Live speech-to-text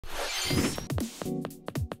Hey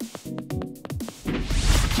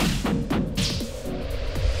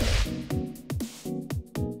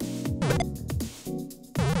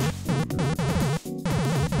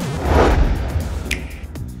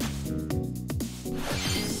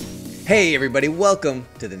everybody, welcome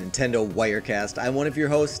to the Nintendo WireCast. I'm one of your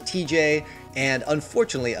hosts, TJ, and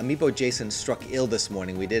unfortunately, Amiibo Jason struck ill this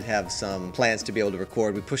morning. We did have some plans to be able to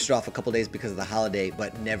record. We pushed it off a couple days because of the holiday,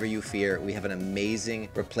 but never you fear, we have an amazing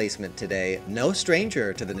replacement today. No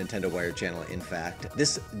stranger to the Nintendo Wire channel, in fact.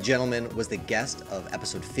 This gentleman was the guest of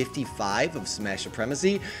episode 55 of Smash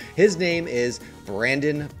Supremacy. His name is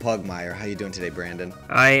Brandon Pugmire. How you doing today, Brandon?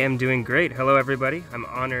 I am doing great. Hello, everybody. I'm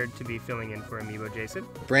honored to be filling in for Amiibo Jason.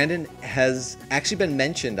 Brandon has actually been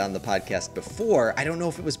mentioned on the podcast before. I don't know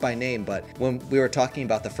if it was by name, but when we were talking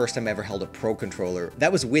about the first time I ever held a Pro Controller,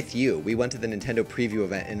 that was with you. We went to the Nintendo preview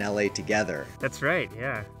event in LA together. That's right,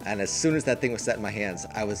 yeah. And as soon as that thing was set in my hands,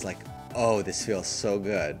 I was like, oh, this feels so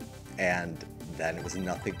good. And then it was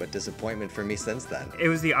nothing but disappointment for me since then. It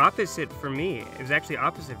was the opposite for me. It was actually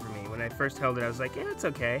opposite for me. When I first held it, I was like, yeah, it's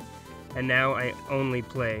okay. And now I only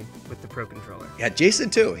play with the Pro Controller. Yeah, Jason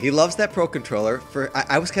too. He loves that Pro Controller.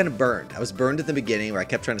 I was kind of burned. I was burned at the beginning where I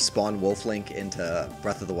kept trying to spawn Wolf Link into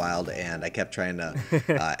Breath of the Wild, and I kept trying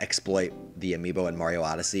to exploit the Amiibo in Mario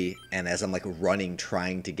Odyssey. And as I'm like running,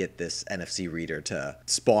 trying to get this NFC reader to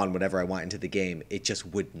spawn whatever I want into the game, it just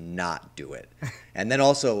would not do it. And then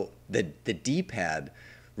also the D-pad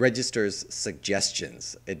registers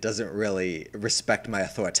suggestions. It doesn't really respect my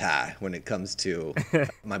authority when it comes to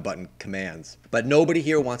my button commands. But nobody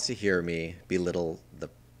here wants to hear me belittle the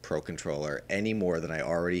Pro Controller any more than I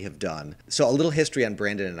already have done. So a little history on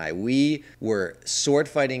Brandon and I. We were sword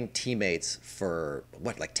fighting teammates for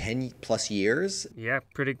like 10 plus years? Yeah,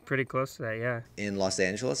 pretty close to that, yeah. In Los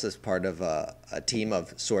Angeles as part of a team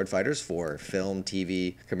of sword fighters for film,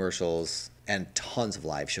 TV, commercials, and tons of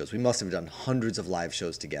live shows. We must have done hundreds of live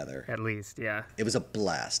shows together. At least, yeah. It was a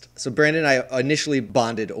blast. So Brandon and I initially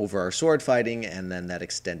bonded over our sword fighting, and then that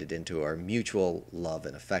extended into our mutual love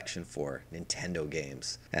and affection for Nintendo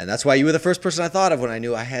games. And that's why you were the first person I thought of when I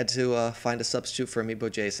knew I had to find a substitute for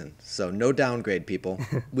Amiibo Jason. So no downgrade, people.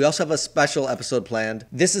 We also have a special episode planned.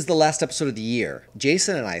 This is the last episode of the year.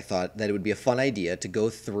 Jason and I thought that it would be a fun idea to go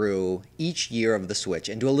through each year of the Switch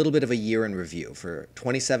and do a little bit of a year in review for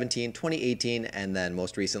 2017, 2018, and then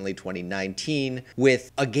most recently 2019,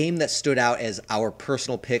 with a game that stood out as our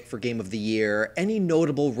personal pick for Game of the Year, any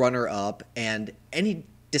notable runner-up, and any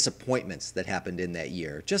disappointments that happened in that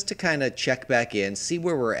year, just to kind of check back in, see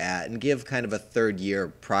where we're at, and give kind of a third-year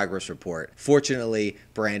progress report. Fortunately,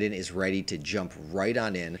 Brandon is ready to jump right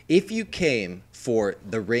on in. If you came for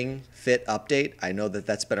the Ring Fit update, I know that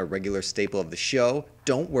that's been a regular staple of the show.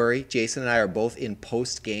 Don't worry, Jason and I are both in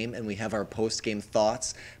post-game, and we have our post-game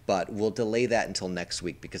thoughts, but we'll delay that until next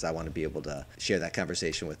week because I want to be able to share that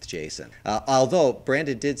conversation with Jason. Although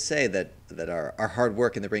Brandon did say that our hard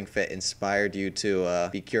work in the Ring Fit inspired you to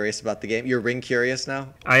be curious about the game. You're ring curious now?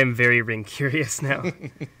 I am very ring curious now.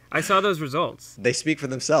 I saw those results. They speak for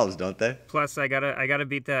themselves, don't they? Plus, I gotta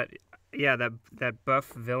beat that. Yeah, that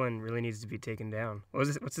buff villain really needs to be taken down.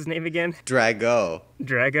 What's his name again? Drago,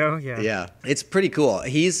 yeah. Yeah, it's pretty cool.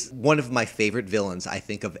 He's one of my favorite villains, I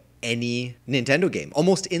think, of any Nintendo game,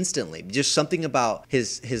 almost instantly. Just something about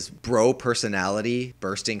his bro personality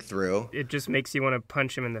bursting through. It just makes you want to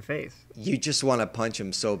punch him in the face. You just want to punch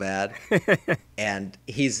him so bad. And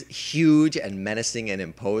he's huge and menacing and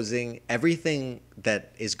imposing. Everything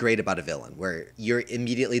that is great about a villain, where you're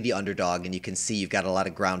immediately the underdog and you can see you've got a lot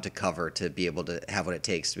of ground to cover to be able to have what it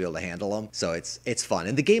takes to be able to handle him. So it's fun.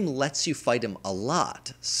 And the game lets you fight him a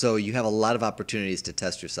lot. So you have a lot of opportunities to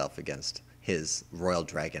test yourself against his royal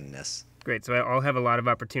dragonness. Great, so I'll have a lot of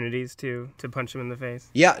opportunities to punch him in the face?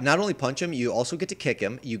 Yeah, not only punch him, you also get to kick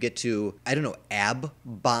him. You get to, I don't know,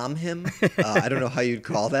 ab-bomb him? I don't know how you'd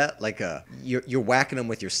call that. Like, you're whacking him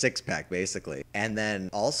with your six-pack, basically. And then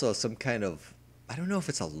also some kind of, I don't know if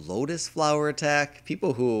it's a lotus flower attack.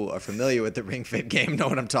 People who are familiar with the Ring Fit game know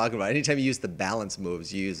what I'm talking about. Anytime you use the balance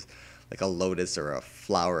moves, you use like a lotus or a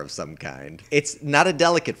flower of some kind. It's not a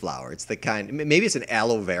delicate flower. It's the kind, maybe it's an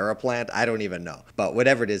aloe vera plant. I don't even know. But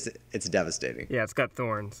whatever it is, it's devastating. Yeah, it's got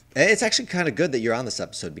thorns. It's actually kind of good that you're on this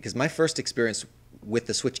episode because my first experience with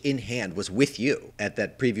the Switch in hand was with you at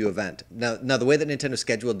that preview event. Now the way that Nintendo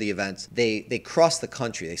scheduled the events, they crossed the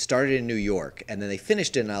country. They started in New York and then they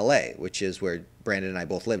finished in LA, which is where Brandon and I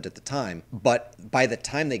both lived at the time. But by the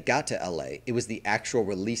time they got to LA, it was the actual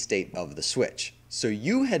release date of the Switch. So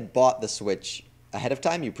you had bought the Switch ahead of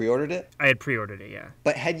time? You pre-ordered it? I had pre-ordered it, yeah.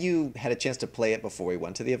 But had you had a chance to play it before we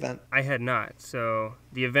went to the event? I had not, so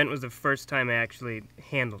the event was the first time I actually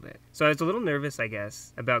handled it. So I was a little nervous, I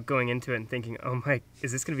guess, about going into it and thinking, oh my,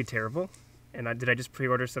 is this going to be terrible? And did I just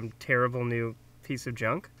pre-order some terrible new piece of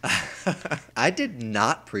junk? I did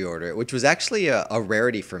not pre-order it, which was actually a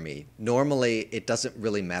rarity for me. Normally, it doesn't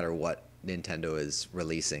really matter what Nintendo is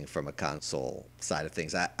releasing from a console side of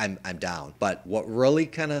things. I'm down. But what really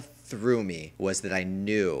kind of threw me was that I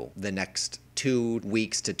knew the next 2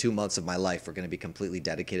 weeks to 2 months of my life were going to be completely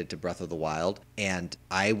dedicated to Breath of the Wild, and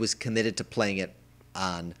I was committed to playing it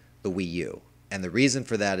on the Wii U. And the reason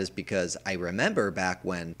for that is because I remember back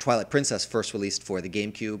when Twilight Princess first released for the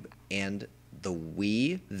GameCube and the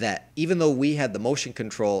Wii, that even though we had the motion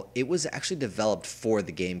control, it was actually developed for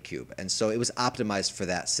the GameCube. And so it was optimized for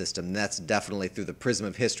that system. And that's definitely through the prism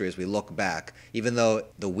of history as we look back. Even though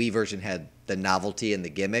the Wii version had the novelty and the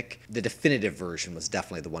gimmick, the definitive version was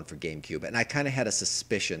definitely the one for GameCube. And I kind of had a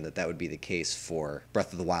suspicion that that would be the case for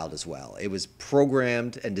Breath of the Wild as well. It was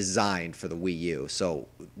programmed and designed for the Wii U. So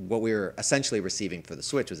what we were essentially receiving for the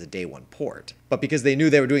Switch was a day one port. But because they knew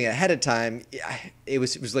they were doing it ahead of time, it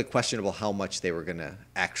was like questionable how much they were going to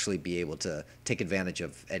actually be able to take advantage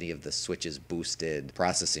of any of the Switch's boosted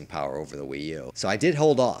processing power over the Wii U. So I did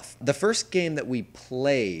hold off. The first game that we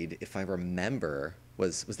played, if I remember,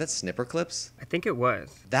 was that Snipper Clips? I think it was.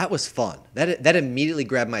 That was fun. That immediately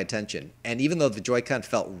grabbed my attention. And even though the Joy-Con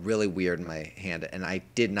felt really weird in my hand, and I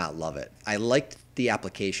did not love it, I liked the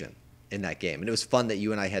application in that game. And it was fun that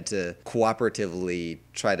you and I had to cooperatively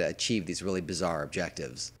try to achieve these really bizarre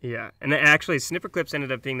objectives. Yeah, and actually Snipper Clips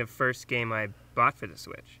ended up being the first game I bought for the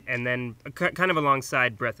Switch, and then kind of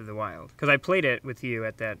alongside Breath of the Wild, because I played it with you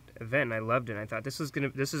at that event and I loved it. And I thought this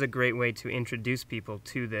is a great way to introduce people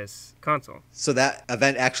to this console. So that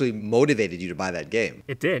event actually motivated you to buy that game?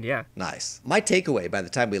 It did, yeah. Nice. My takeaway by the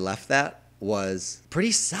time we left that was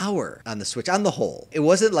pretty sour on the Switch on the whole. It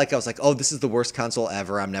wasn't like I was like, oh, this is the worst console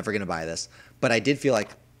ever, I'm never going to buy this. But I did feel like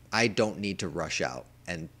I don't need to rush out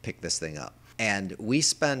and pick this thing up. And we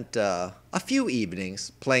spent a few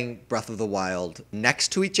evenings playing Breath of the Wild next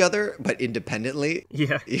to each other, but independently.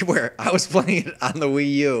 Yeah. Where I was playing it on the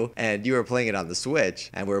Wii U and you were playing it on the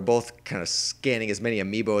Switch. And we were both kind of scanning as many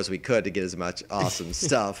amiibo as we could to get as much awesome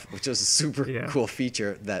stuff, which was a super cool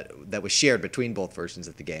feature that was shared between both versions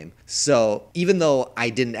of the game. So even though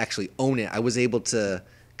I didn't actually own it, I was able to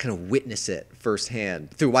kind of witness it firsthand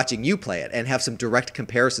through watching you play it and have some direct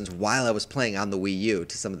comparisons while I was playing on the Wii U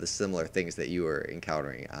to some of the similar things that you were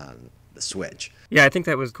encountering on the Switch. Yeah, I think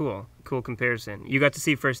that was cool. Cool comparison. You got to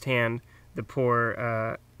see firsthand the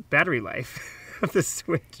poor battery life of the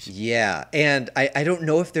Switch. Yeah, and I don't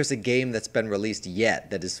know if there's a game that's been released yet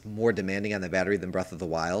that is more demanding on the battery than Breath of the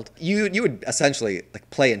Wild. You would essentially like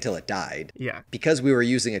play until it died. Yeah. Because we were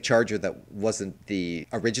using a charger that wasn't the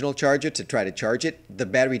original charger to try to charge it, the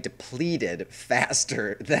battery depleted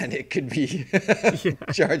faster than it could be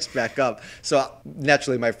charged back up. So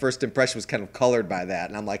naturally, my first impression was kind of colored by that.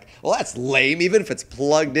 And I'm like, well, that's lame. Even if it's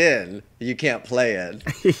plugged in, you can't play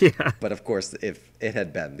it. Yeah. But of course, if it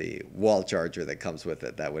had been the wall charger that comes with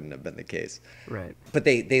it, that wouldn't have been the case. Right. But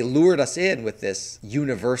they lured us in with this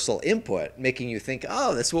universal input, making you think,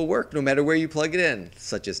 oh, this will work no matter where you plug it in.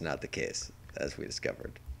 Such is not the case, as we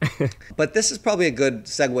discovered. But this is probably a good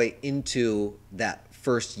segue into that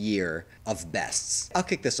first year of bests. I'll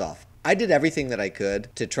kick this off. I did everything that I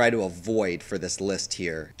could to try to avoid for this list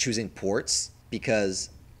here choosing ports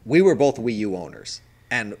because we were both Wii U owners.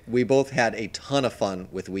 And we both had a ton of fun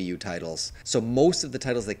with Wii U titles. So most of the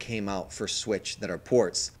titles that came out for Switch that are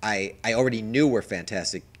ports, I already knew were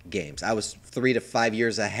fantastic games. I was 3 to 5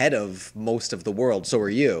 years ahead of most of the world, so were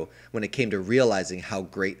you, when it came to realizing how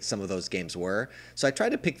great some of those games were. So I tried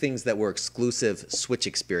to pick things that were exclusive Switch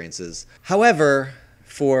experiences. However,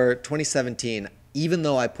 for 2017, even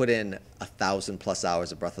though I put in 1,000+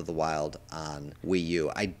 hours of Breath of the Wild on Wii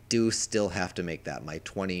U, I do still have to make that my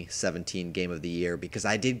 2017 Game of the Year because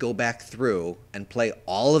I did go back through and play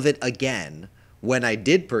all of it again when I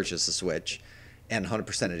did purchase a Switch and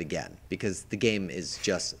 100% it again because the game is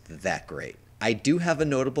just that great. I do have a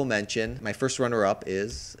notable mention. My first runner-up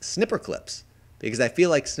is Snipper Clips because I feel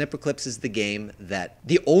like Snipper Clips is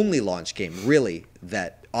the only launch game really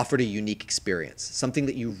that offered a unique experience, something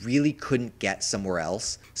that you really couldn't get somewhere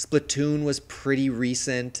else. Splatoon was pretty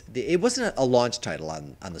recent. It wasn't a launch title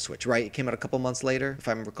on the Switch, right? It came out a couple months later, if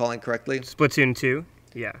I'm recalling correctly. Splatoon 2,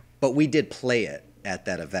 yeah. But we did play it at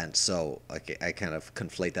that event, so I kind of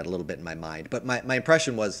conflate that a little bit in my mind. But my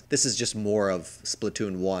impression was this is just more of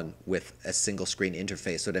Splatoon 1 with a single screen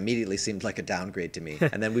interface, so it immediately seemed like a downgrade to me.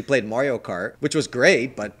 And then we played Mario Kart, which was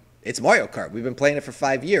great, but It's Mario Kart. We've been playing it for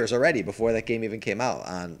 5 years already before that game even came out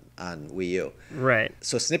on Wii U. Right.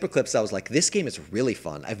 So Snipperclips, I was like, this game is really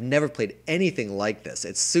fun. I've never played anything like this.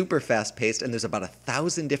 It's super fast-paced, and there's about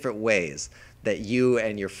 1,000 different ways that you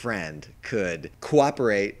and your friend could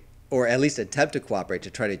cooperate, or at least attempt to cooperate,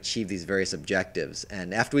 to try to achieve these various objectives.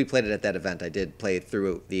 And after we played it at that event, I did play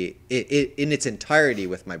through it in its entirety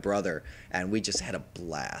with my brother, and we just had a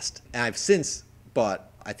blast. And I've since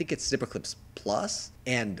bought, I think it's Snipperclips Plus,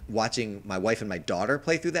 and watching my wife and my daughter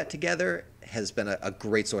play through that together has been a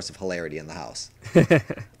great source of hilarity in the house.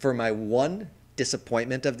 For my one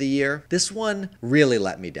disappointment of the year, this one really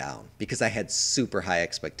let me down because I had super high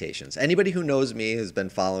expectations. Anybody who knows me, who's been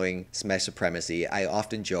following Smash Supremacy, I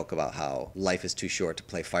often joke about how life is too short to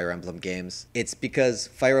play Fire Emblem games. It's because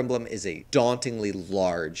Fire Emblem is a dauntingly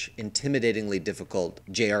large, intimidatingly difficult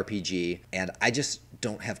JRPG, and I just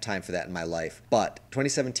don't have time for that in my life. But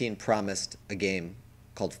 2017 promised a game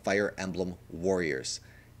called Fire Emblem Warriors,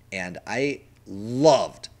 and I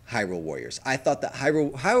loved Hyrule Warriors. I thought that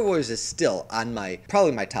Hyrule Warriors is still on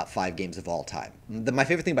probably my top 5 games of all time. My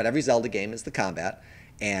favorite thing about every Zelda game is the combat,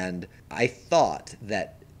 and I thought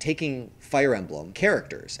that taking Fire Emblem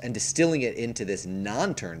characters and distilling it into this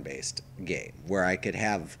non-turn-based game where I could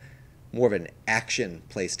have more of an action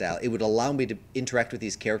playstyle, it would allow me to interact with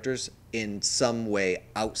these characters in some way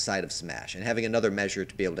outside of Smash, and having another measure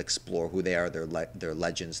to be able to explore who they are, their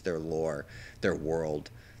legends, their lore, their world,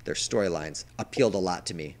 their storylines appealed a lot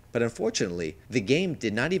to me. But unfortunately, the game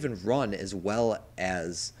did not even run as well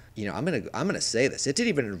as, I'm gonna say this. It didn't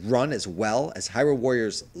even run as well as Hyrule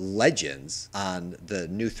Warriors Legends on the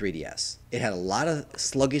new 3DS. It had a lot of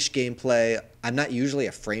sluggish gameplay. I'm not usually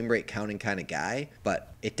a frame rate counting kind of guy,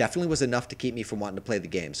 but it definitely was enough to keep me from wanting to play the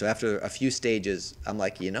game. So after a few stages, I'm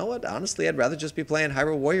like, you know what? Honestly, I'd rather just be playing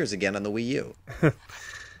Hyrule Warriors again on the Wii U.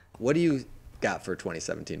 What do you got for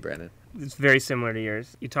 2017, Brandon? It's very similar to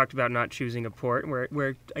yours. You talked about not choosing a port,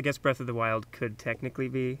 where I guess Breath of the Wild could technically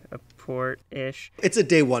be a port-ish. It's a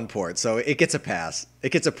day one port, so it gets a pass.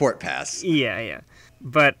 It gets a port pass. Yeah.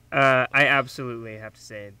 But I absolutely have to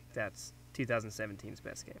say that's 2017's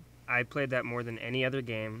best game. I played that more than any other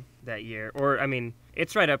game that year.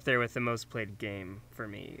 It's right up there with the most played game for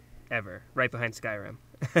me ever, right behind Skyrim.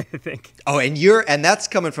 I think. Oh, and that's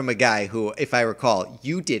coming from a guy who, if I recall,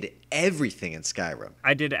 you did everything in Skyrim.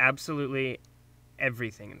 I did absolutely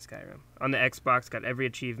everything in Skyrim. On the Xbox, got every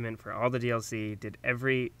achievement for all the DLC, did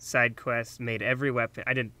every side quest, made every weapon.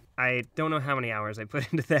 I don't know how many hours I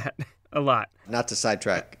put into that. A lot. Not to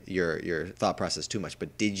sidetrack your thought process too much,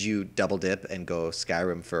 but did you double dip and go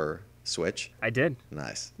Skyrim for Switch? I did.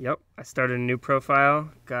 Nice. Yep. I started a new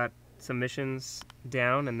profile, got some missions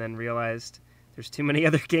down, and then realized there's too many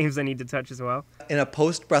other games I need to touch as well. In a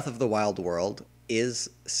post-Breath of the Wild world, is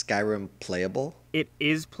Skyrim playable? It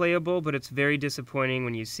is playable, but it's very disappointing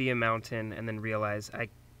when you see a mountain and then realize I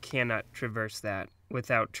cannot traverse that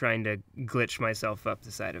without trying to glitch myself up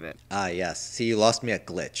the side of it. Ah, yes. See, you lost me at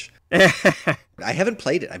glitch. I haven't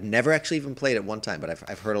played it. I've never actually even played it one time, but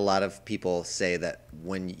I've heard a lot of people say that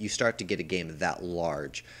when you start to get a game that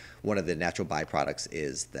large, one of the natural byproducts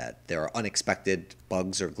is that there are unexpected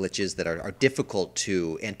bugs or glitches that are difficult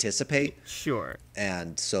to anticipate. Sure.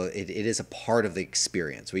 And so it is a part of the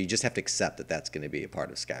experience where you just have to accept that that's going to be a part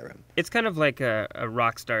of Skyrim. It's kind of like a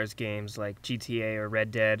Rockstar's games like GTA or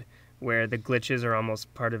Red Dead, where the glitches are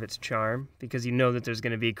almost part of its charm because you know that there's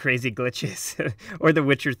going to be crazy glitches. Or The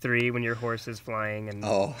Witcher 3 when your horse is flying and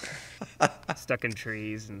stuck in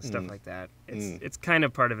trees and stuff like that. It's kind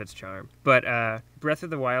of part of its charm. But Breath of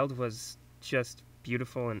the Wild was just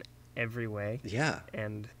beautiful in every way. Yeah.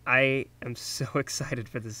 And I am so excited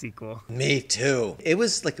for the sequel. Me too. It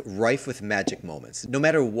was like rife with magic moments. No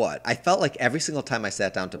matter what, I felt like every single time I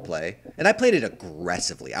sat down to play, and I played it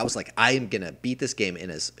aggressively. I was like, I am going to beat this game in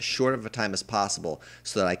as short of a time as possible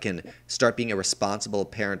so that I can start being a responsible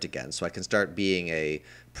parent again, so I can start being a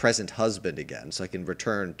present husband again, so I can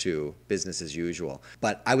return to business as usual.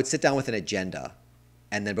 But I would sit down with an agenda.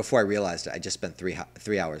 And then before I realized it, I just spent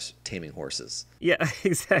 3 hours taming horses. Yeah,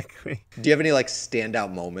 exactly. Do you have any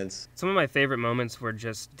standout moments? Some of my favorite moments were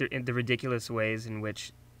just the ridiculous ways in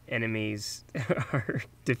which enemies are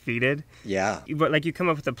defeated. Yeah. But you come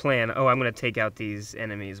up with a plan. Oh, I'm going to take out these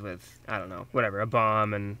enemies with, I don't know, whatever, a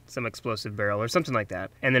bomb and some explosive barrel or something like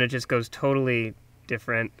that. And then it just goes totally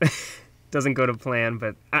different. Doesn't go to plan,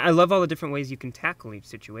 but I love all the different ways you can tackle each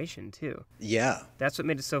situation, too. Yeah. That's what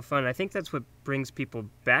made it so fun. I think that's what brings people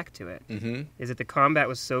back to it, mm-hmm. is that the combat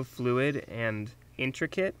was so fluid and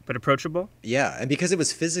intricate, but approachable. Yeah, and because it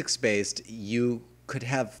was physics-based, you could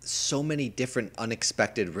have so many different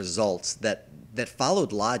unexpected results that that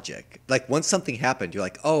followed logic. Like once something happened, you're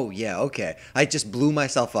like, oh yeah, okay, I just blew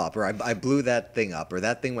myself up, or I blew that thing up, or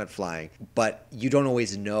that thing went flying. But you don't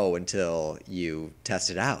always know until you test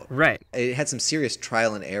it out. Right. It had some serious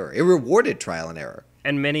trial and error. It rewarded trial and error.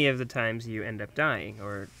 And many of the times you end up dying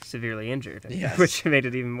or severely injured, Yes. which made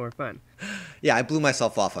it even more fun. Yeah, I blew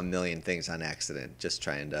myself off a million things on accident, just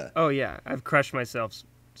trying to... Oh yeah, I've crushed myself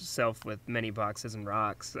with many boxes and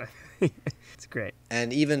rocks. It's great.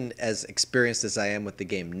 And even as experienced as I am with the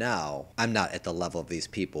game now, I'm not at the level of these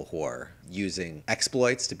people who are using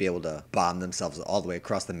exploits to be able to bomb themselves all the way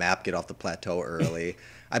across the map, get off the plateau early.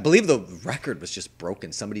 I believe the record was just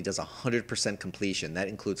broken. Somebody does 100% completion. That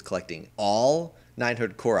includes collecting all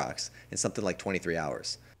 900 Koroks in something like 23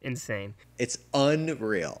 hours. Insane. It's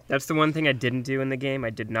unreal. That's the one thing I didn't do in the game. I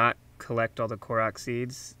did not collect all the Korok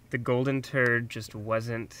seeds. The golden turd just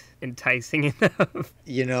wasn't enticing enough.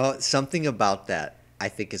 You know, something about that I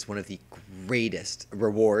think is one of the greatest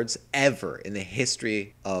rewards ever in the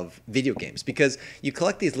history of video games, because you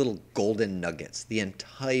collect these little golden nuggets the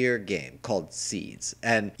entire game called seeds,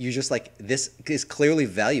 and you're just like, this is clearly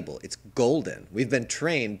valuable. It's golden. We've been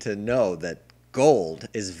trained to know that gold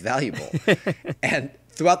is valuable. And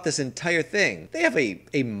throughout this entire thing, they have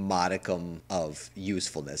a modicum of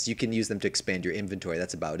usefulness. You can use them to expand your inventory.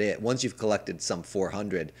 That's about it. Once you've collected some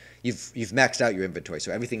 400, you've maxed out your inventory.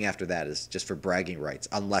 So everything after that is just for bragging rights,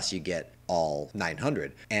 unless you get all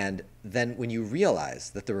 900. And then when you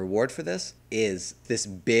realize that the reward for this is this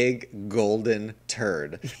big golden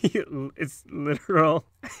turd, It's literal.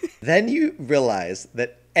 then you realize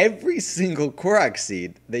that every single Korok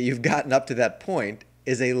seed that you've gotten up to that point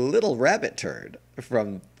is a little rabbit turd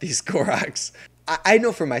from these Koroks. I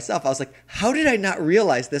know for myself, I was like, how did I not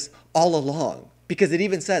realize this all along? Because it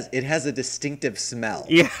even says it has a distinctive smell.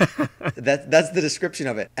 Yeah. That's the description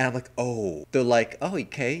of it. And I'm like, oh. They're like, oh,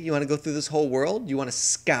 okay, you want to go through this whole world? You want to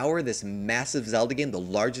scour this massive Zelda game, the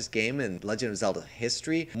largest game in Legend of Zelda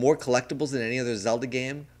history? More collectibles than any other Zelda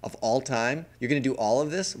game of all time? You're going to do all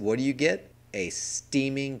of this? What do you get? A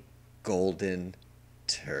steaming golden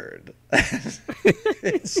turd.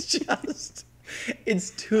 It's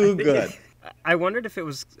too good. I wondered if it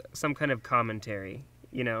was some kind of commentary,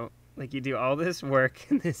 you know? Like you do all this work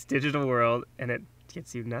in this digital world and it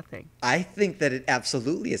gets you nothing. I think that it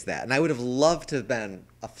absolutely is that. And I would have loved to have been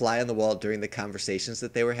a fly on the wall during the conversations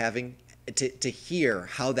that they were having to hear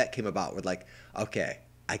how that came about. We're like, okay,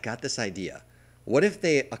 I got this idea. What if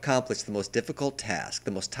they accomplished the most difficult task,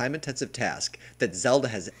 the most time-intensive task that Zelda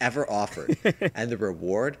has ever offered, and the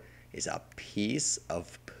reward is a piece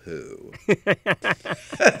of poo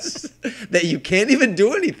that you can't even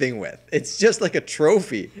do anything with? It's just like a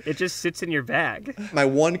trophy. It just sits in your bag. My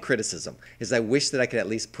one criticism is I wish that I could at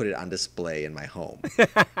least put it on display in my home.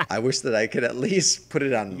 I wish that I could at least put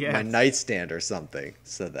it on my nightstand or something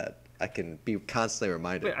so that I can be constantly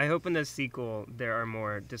reminded. I hope in the sequel there are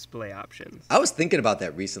more display options. I was thinking about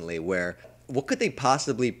that recently, where what could they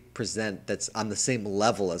possibly present that's on the same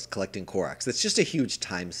level as collecting Koroks? That's just a huge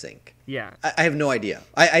time sink. Yeah. I have no idea.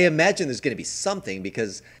 I imagine there's going to be something,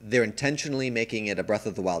 because they're intentionally making it a Breath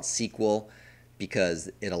of the Wild sequel because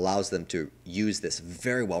it allows them to use this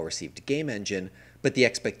very well-received game engine. But the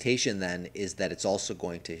expectation then is that it's also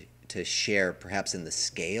going to share perhaps in the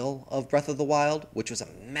scale of Breath of the Wild, which was a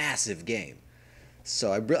massive game.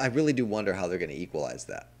 So I really do wonder how they're going to equalize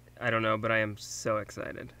that. I don't know, but I am so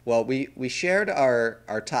excited. Well, we shared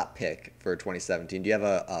our top pick for 2017. Do you have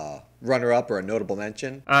a runner-up or a notable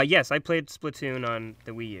mention? Yes, I played Splatoon on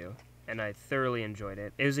the Wii U, and I thoroughly enjoyed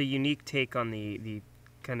it. It was a unique take on the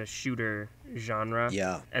kind of shooter genre.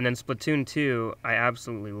 Yeah. And then Splatoon 2, I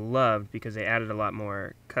absolutely loved because they added a lot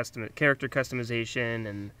more character customization,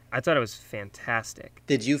 and I thought it was fantastic.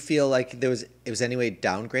 Did you feel like it was any way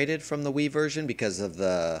downgraded from the Wii version because of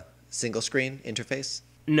the single screen interface?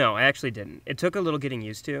 No, I actually didn't. It took a little getting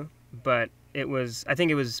used to, but I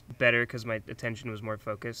think it was better because my attention was more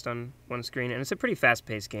focused on one screen, and it's a pretty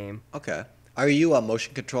fast-paced game. Okay. Are you a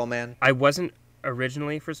motion control man? I wasn't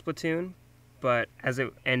originally for Splatoon, but as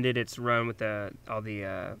it ended its run with all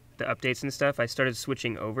the updates and stuff, I started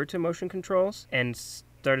switching over to motion controls and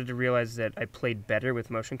started to realize that I played better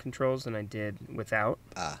with motion controls than I did without.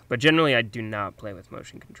 But generally, I do not play with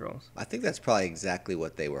motion controls. I think that's probably exactly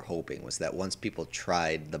what they were hoping, was that once people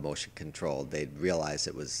tried the motion control, they'd realize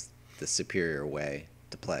it was the superior way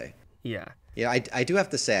to play. Yeah. Yeah, I do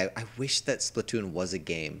have to say, I wish that Splatoon was a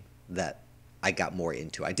game that I got more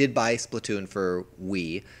into. I did buy Splatoon for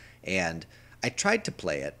Wii, and I tried to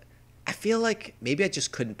play it. I feel like maybe I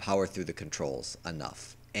just couldn't power through the controls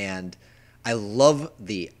enough. And I love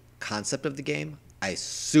the concept of the game. I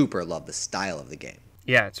super love the style of the game.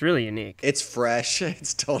 Yeah, it's really unique. It's fresh.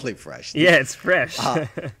 It's totally fresh. Yeah, it's fresh.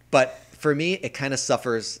 But for me, it kind of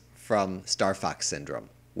suffers from Star Fox syndrome,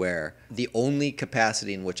 where the only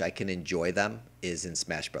capacity in which I can enjoy them is in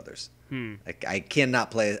Smash Brothers. I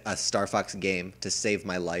cannot play a Star Fox game to save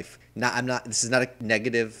my life. This is not a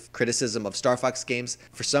negative criticism of Star Fox games.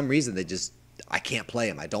 For some reason, I can't play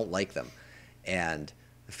them. I don't like them. And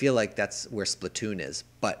I feel like that's where Splatoon is.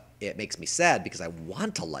 But it makes me sad because I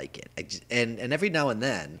want to like it. And every now and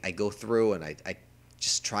then, I go through and I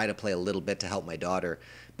just try to play a little bit to help my daughter.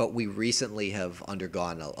 But we recently have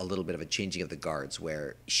undergone a little bit of a changing of the guards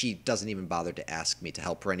where she doesn't even bother to ask me to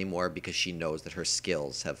help her anymore because she knows that her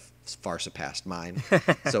skills have far surpassed mine.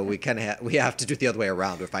 So we have to do it the other way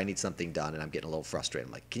around. If I need something done and I'm getting a little frustrated,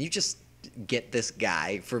 I'm like, can you just get this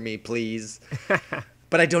guy for me, please?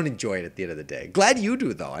 But I don't enjoy it at the end of the day. Glad you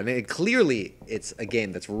do, though. I mean, clearly it's a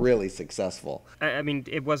game that's really successful. I mean,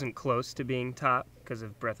 it wasn't close to being top because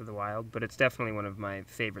of Breath of the Wild, but it's definitely one of my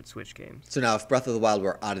favorite Switch games. So now if Breath of the Wild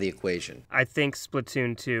were out of the equation, I think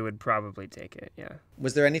Splatoon 2 would probably take it, yeah.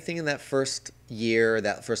 Was there anything in that first year,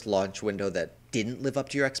 that first launch window that didn't live up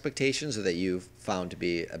to your expectations or that you found to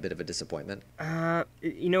be a bit of a disappointment?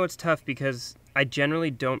 It's tough because I generally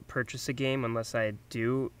don't purchase a game unless I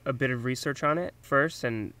do a bit of research on it first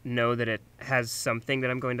and know that it has something that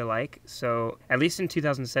I'm going to like. So at least in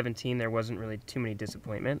 2017, there wasn't really too many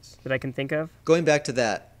disappointments that I can think of. Going back to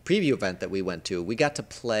that preview event that we went to, we got to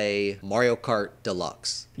play Mario Kart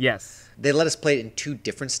Deluxe. Yes. They let us play it in two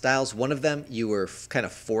different styles. One of them, you were kind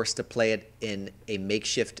of forced to play it in a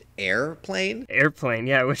makeshift airplane. Airplane,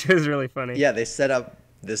 yeah, which was really funny. Yeah, they set up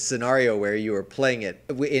this scenario where you were playing it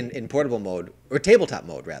in portable mode, or tabletop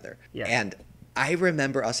mode, rather. Yeah. And I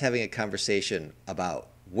remember us having a conversation about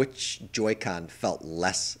which Joy-Con felt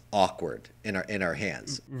less awkward in our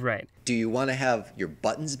hands. Right. Do you want to have your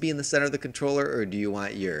buttons be in the center of the controller, or do you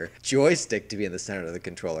want your joystick to be in the center of the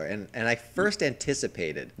controller? And I first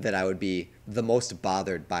anticipated that I would be the most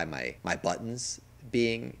bothered by my buttons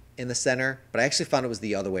being in the center, but I actually found it was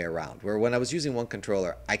the other way around, where when I was using one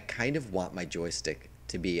controller, I kind of want my joystick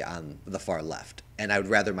to be on the far left, and I would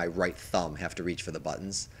rather my right thumb have to reach for the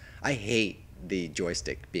buttons. I hate the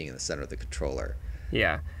joystick being in the center of the controller.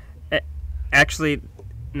 Yeah. Actually,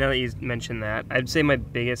 now that you mentioned that, I'd say my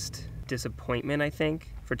biggest disappointment, I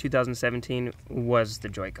think, for 2017 was the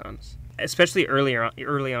Joy-Cons. Especially early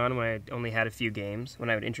on when I only had a few games, when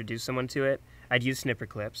I would introduce someone to it, I'd use snipper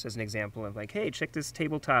clips as an example of like, hey, check this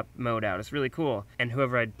tabletop mode out. It's really cool. And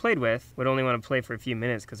whoever I'd played with would only want to play for a few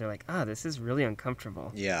minutes because they're like, this is really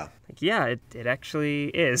uncomfortable. Yeah. Like, yeah, it actually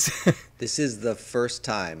is. This is the first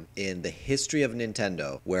time in the history of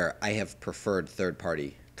Nintendo where I have preferred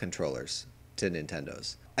third-party controllers to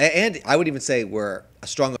Nintendo's. And I would even say where a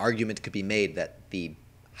strong argument could be made that the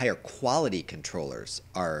higher quality controllers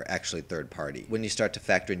are actually third-party. When you start to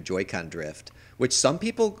factor in Joy-Con drift, which some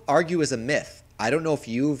people argue is a myth. I don't know if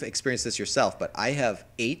you've experienced this yourself, but I have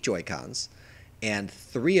 8 Joy-Cons, and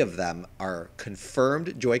 3 of them are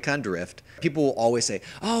confirmed Joy-Con drift. People will always say,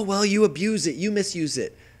 oh, well, you abuse it, you misuse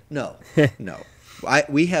it. No, no.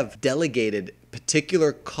 We have delegated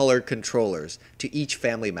particular color controllers to each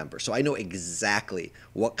family member. So I know exactly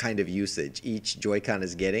what kind of usage each Joy-Con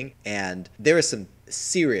is getting, and there is some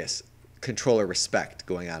serious controller respect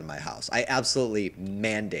going on in my house. I absolutely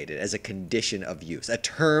mandate it as a condition of use, a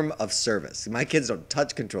term of service. My kids don't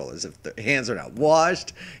touch controllers if their hands are not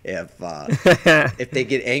washed, if they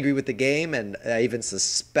get angry with the game, and I even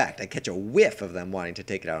suspect, I catch a whiff of them wanting to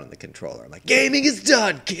take it out on the controller. I'm like, gaming is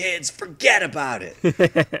done, kids, forget about it.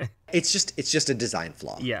 It's just a design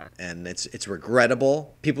flaw. Yeah. And it's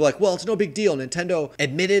regrettable. People are like, well, it's no big deal. Nintendo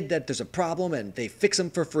admitted that there's a problem and they fix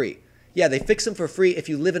them for free. Yeah, they fix them for free if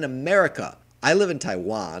you live in America. I live in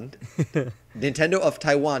Taiwan. Nintendo of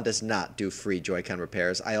Taiwan does not do free Joy-Con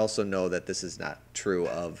repairs. I also know that this is not true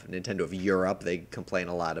of Nintendo of Europe. They complain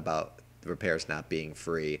a lot about the repairs not being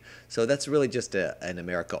free. So that's really just an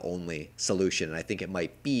America-only solution, and I think it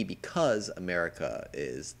might be because America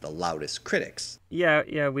is the loudest critics.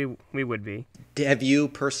 Yeah, we would be. Have you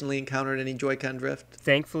personally encountered any Joy-Con drift?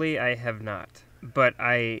 Thankfully, I have not. But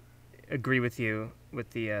I agree with you with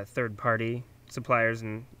the third-party suppliers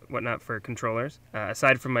and whatnot for controllers.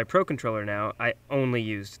 Aside from my Pro controller now, I only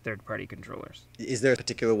used third-party controllers. Is there a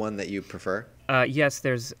particular one that you prefer? Yes,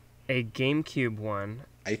 there's a GameCube one.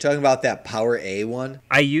 Are you talking about that Power A one?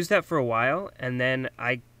 I used that for a while, and then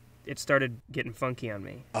it started getting funky on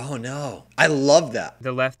me. Oh no, I love that.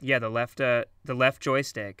 The left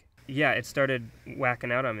joystick. Yeah, it started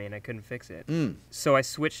whacking out on me, and I couldn't fix it. So I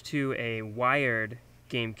switched to a wired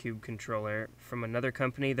GameCube controller from another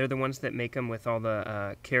company. They're the ones that make them with all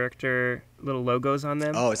the character little logos on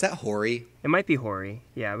them. Oh, is that Hori? It might be Hori,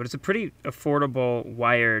 yeah, but it's a pretty affordable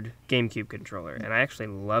wired GameCube controller, and I actually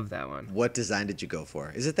love that one. What design did you go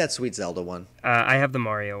for? Is it that sweet Zelda one? I have the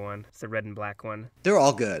Mario one. It's the red and black one. They're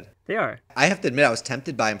all good. They are. I have to admit, I was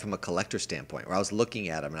tempted by them from a collector standpoint, where I was looking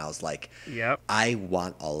at them and I was like, Yep. I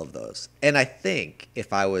want all of those. And I think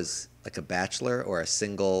if I was like a bachelor or a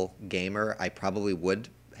single gamer, I probably would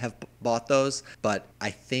have bought those. But I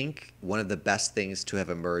think one of the best things to have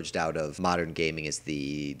emerged out of modern gaming is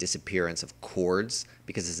the disappearance of cords.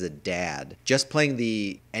 Because as a dad, just playing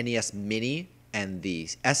the NES Mini and the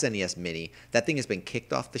SNES Mini, that thing has been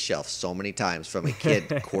kicked off the shelf so many times from a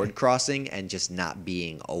kid cord crossing and just not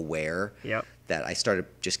being aware. Yep. That I started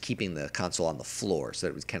just keeping the console on the floor so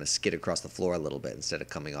that it would kind of skid across the floor a little bit instead of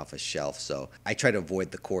coming off a shelf. So I try to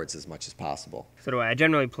avoid the cords as much as possible. So do I. I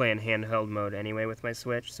generally play in handheld mode anyway with my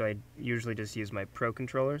Switch, so I usually just use my Pro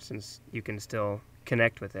controller since you can still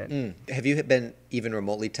connect with it. Have you been even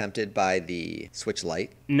remotely tempted by the Switch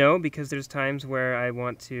Lite? No, because there's times where I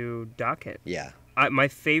want to dock it. Yeah. My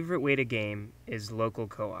favorite way to game is local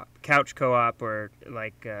co-op, couch co-op, or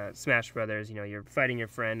like Smash Brothers. You know, you're fighting your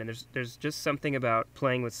friend, and there's just something about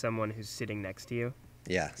playing with someone who's sitting next to you.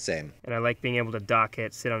 Yeah, same. And I like being able to dock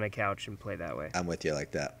it, sit on a couch, and play that way. I'm with you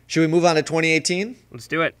like that. Should we move on to 2018? Let's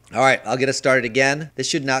do it. All right, I'll get us started again. This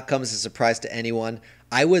should not come as a surprise to anyone.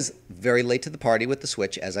 I was very late to the party with the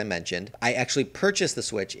Switch, as I mentioned. I actually purchased the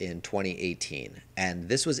Switch in 2018, and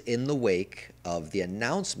this was in the wake of the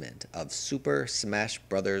announcement of Super Smash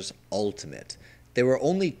Bros. Ultimate. There were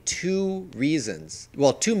only two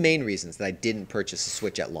main reasons that I didn't purchase the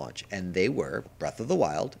Switch at launch, and they were Breath of the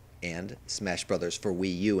Wild and Smash Brothers for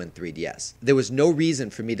Wii U and 3DS. There was no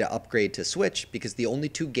reason for me to upgrade to Switch because the only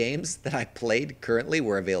two games that I played currently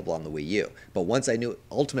were available on the Wii U. But once I knew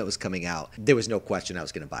Ultimate was coming out, there was no question I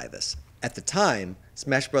was going to buy this. At the time,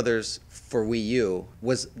 Smash Brothers for Wii U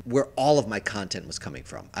was where all of my content was coming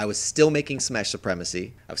from. I was still making Smash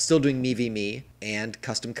Supremacy, I was still doing Me v Me, and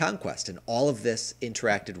Custom Conquest, and all of this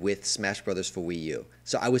interacted with Smash Brothers for Wii U.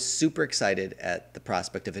 So I was super excited at the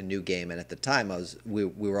prospect of a new game, and at the time we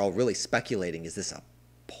were all really speculating, is this a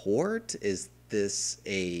port? Is this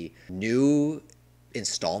a new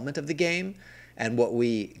installment of the game? And what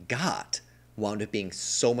we got wound up being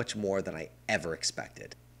so much more than I ever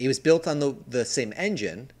expected. It was built on the same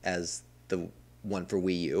engine as the one for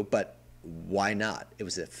Wii U, but why not? It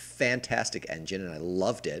was a fantastic engine, and I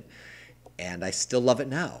loved it, and I still love it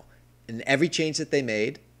now. And every change that they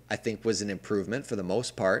made, I think, was an improvement for the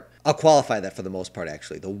most part. I'll qualify that for the most part,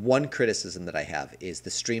 actually. The one criticism that I have is the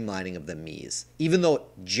streamlining of the Miis. Even though,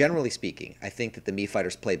 generally speaking, I think that the Mii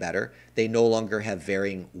fighters play better, they no longer have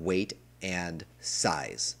varying weight and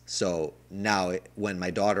size. So now when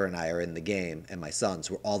my daughter and I are in the game and my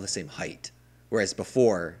sons, we're all the same height. Whereas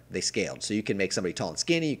before they scaled. So you can make somebody tall and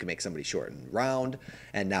skinny, you can make somebody short and round,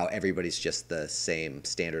 and now everybody's just the same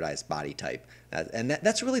standardized body type. And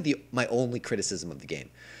that's really my only criticism of the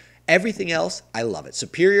game. Everything else, I love it.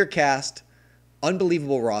 Superior cast,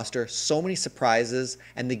 unbelievable roster, so many surprises,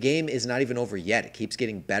 and the game is not even over yet. It keeps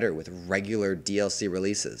getting better with regular DLC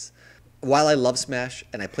releases. While I love Smash,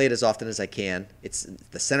 and I play it as often as I can, it's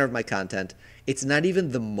the center of my content, it's not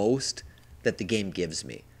even the most that the game gives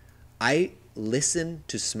me. I listen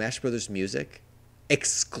to Smash Brothers music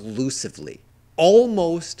exclusively,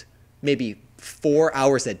 almost maybe 4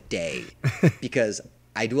 hours a day, because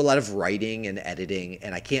I do a lot of writing and editing,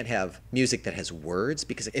 and I can't have music that has words,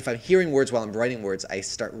 because if I'm hearing words while I'm writing words, I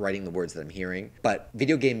start writing the words that I'm hearing. But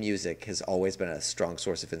video game music has always been a strong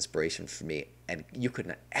source of inspiration for me, and you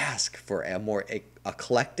couldn't ask for a more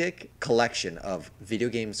eclectic collection of video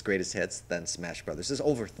games' greatest hits than Smash Brothers. There's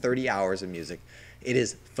over 30 hours of music. It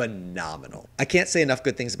is phenomenal. I can't say enough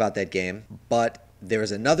good things about that game, but there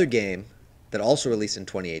is another game that also released in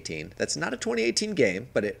 2018. That's not a 2018 game,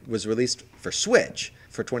 but it was released for Switch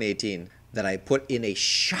for 2018 that I put in a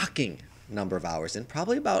shocking number of hours in,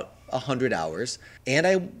 probably about 100 hours, and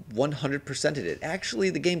I 100%ed it. Actually,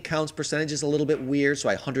 the game counts percentages a little bit weird, so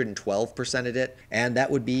I 112%ed it, and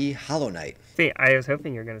that would be Hollow Knight. See, I was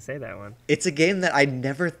hoping you were going to say that one. It's a game that I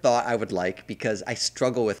never thought I would like because I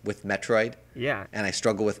struggle with Metroid. Yeah. And I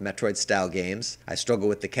struggle with Metroid-style games. I struggle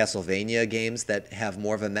with the Castlevania games that have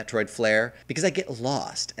more of a Metroid flair because I get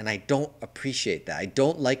lost, and I don't appreciate that. I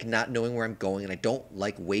don't like not knowing where I'm going, and I don't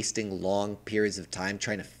like wasting long periods of time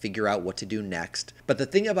trying to figure out what to do next. But the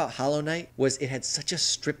thing about Hollow Knight was it had such a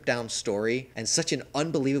stripped-down story and such an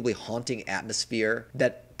unbelievably haunting atmosphere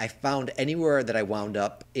that I found anywhere that I wound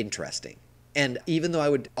up interesting. And even though I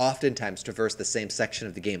would oftentimes traverse the same section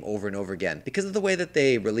of the game over and over again, because of the way that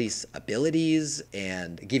they release abilities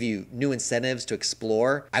and give you new incentives to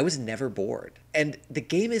explore, I was never bored. And the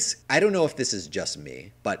game is, I don't know if this is just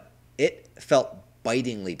me, but it felt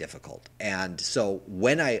bitingly difficult. And so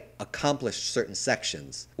when I accomplished certain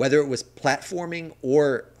sections, whether it was platforming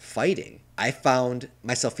or fighting, I found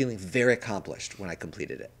myself feeling very accomplished when I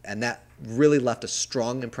completed it. And that really left a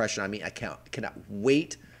strong impression on me. I cannot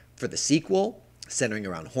wait for the sequel, centering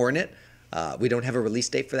around Hornet. We don't have a release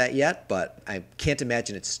date for that yet, but I can't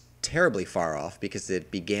imagine it's terribly far off because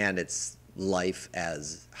it began its life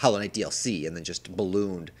as Hollow Knight DLC and then just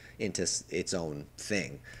ballooned into its own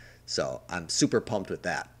thing. So I'm super pumped with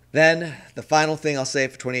that. Then the final thing I'll say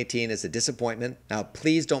for 2018 is a disappointment. Now,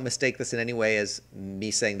 please don't mistake this in any way as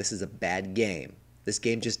me saying this is a bad game. This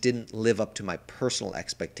game just didn't live up to my personal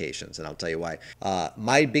expectations, and I'll tell you why.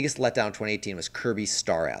 My biggest letdown in 2018 was Kirby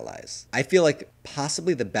Star Allies. I feel like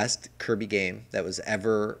possibly the best Kirby game that was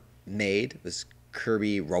ever made was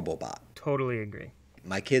Kirby Robobot. Totally agree.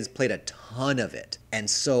 My kids played a ton of it, and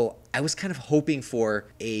so I was kind of hoping for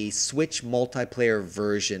a Switch multiplayer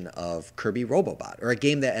version of Kirby Robobot, or a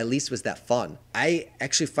game that at least was that fun. I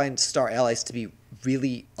actually find Star Allies to be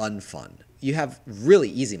really unfun. You have really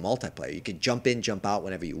easy multiplayer. You could jump in, jump out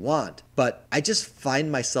whenever you want. But I just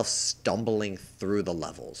find myself stumbling through the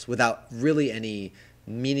levels without really any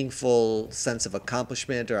meaningful sense of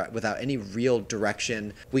accomplishment or without any real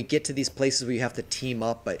direction. We get to these places where you have to team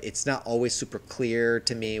up, but it's not always super clear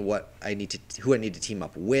to me who I need to team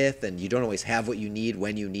up with, and you don't always have what you need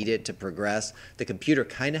when you need it to progress. The computer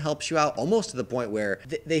kind of helps you out almost to the point where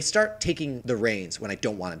they start taking the reins when I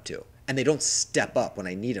don't want them to, and they don't step up when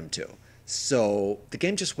I need them to. So the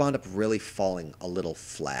game just wound up really falling a little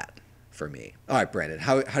flat for me. All right, Brandon,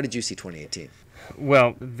 how did you see 2018?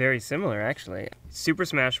 Well, very similar, actually. Super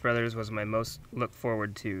Smash Bros. Was my most look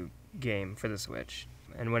forward to game for the Switch.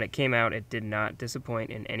 And when it came out, it did not disappoint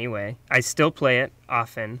in any way. I still play it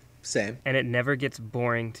often. Same. And it never gets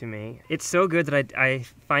boring to me. It's so good that I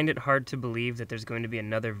find it hard to believe that there's going to be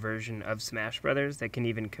another version of Smash Brothers that can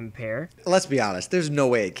even compare. Let's be honest. There's no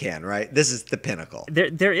way it can, right? This is the pinnacle.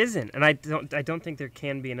 There isn't, and I don't think there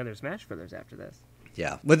can be another Smash Brothers after this.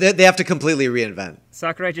 Yeah, but they have to completely reinvent.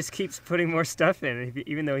 Sakurai just keeps putting more stuff in,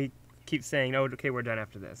 even though he keeps saying, "Oh, okay, we're done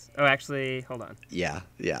after this." Oh, actually, hold on. Yeah.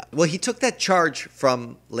 Well, he took that charge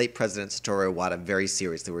from late President Satoru Iwata very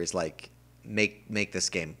seriously, where he's like, make this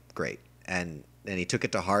game great, and he took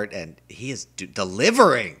it to heart, and he is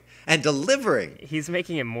delivering. He's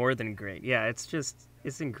making it more than great. Yeah,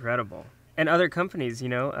 it's incredible. And other companies,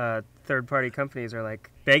 third-party companies are like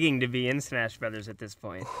begging to be in Smash Brothers at this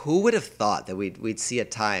point. Who would have thought that we'd see a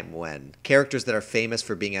time when characters that are famous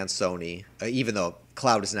for being on Sony, even though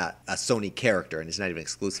Cloud is not a Sony character and he's not even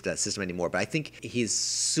exclusive to that system anymore, but I think he's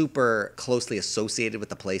super closely associated with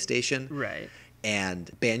the PlayStation. Right. And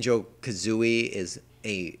Banjo-Kazooie is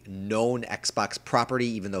a known Xbox property,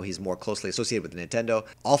 even though he's more closely associated with Nintendo,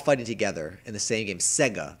 all fighting together in the same game.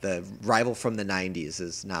 Sega, the rival from the 90s,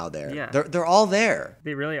 is now there. Yeah. They're all there.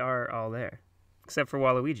 They really are all there, except for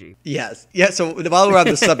Waluigi. Yes. Yeah, so while we're on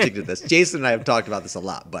the subject of this, Jason and I have talked about this a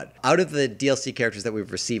lot, but out of the DLC characters that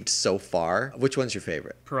we've received so far, which one's your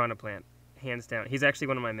favorite? Piranha Plant. Hands down. He's actually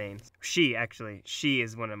one of my mains. She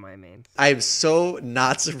is one of my mains. I'm so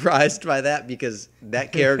not surprised by that because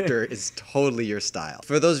that character is totally your style.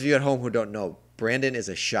 For those of you at home who don't know, Brandon is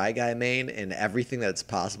a Shy Guy main in everything that's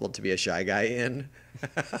possible to be a Shy Guy in.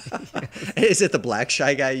 Is it the black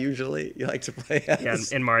Shy Guy usually you like to play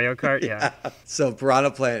as? Yeah, in Mario Kart, yeah. So Piranha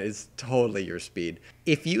Plant is totally your speed.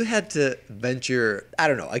 If you had to venture, I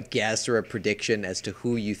don't know, a guess or a prediction as to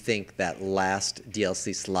who you think that last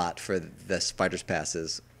DLC slot for this Fighters Pass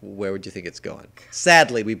is, where would you think it's going?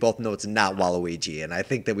 Sadly, we both know it's not Waluigi, and I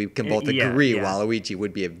think that we can both agree Waluigi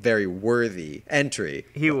would be a very worthy entry.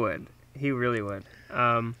 He would. He really would.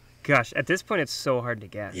 Gosh, at this point, it's so hard to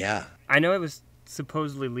guess. Yeah. I know it was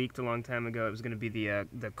supposedly leaked a long time ago. It was going to be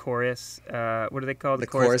the chorus. What are they called? The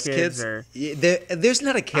chorus kids? Or... There's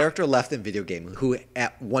not a character left in video game who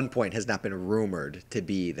at one point has not been rumored to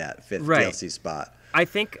be that fifth DLC spot. I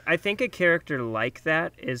think a character like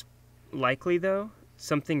that is likely, though.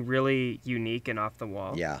 Something really unique and off the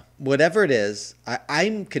wall. Yeah. Whatever it is,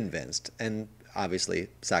 I'm convinced, and obviously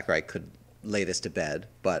Sakurai could lay this to bed,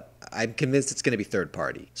 but I'm convinced it's going to be third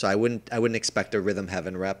party. So I wouldn't expect a Rhythm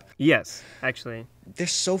Heaven rep. Yes, actually.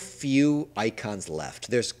 There's so few icons left.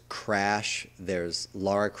 There's Crash, there's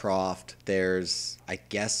Lara Croft, there's, I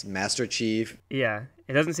guess, Master Chief. Yeah,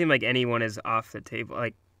 it doesn't seem like anyone is off the table.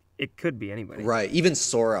 Like, it could be anybody. Right. Even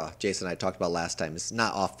Sora, Jason and I talked about last time, is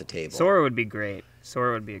not off the table. Sora would be great.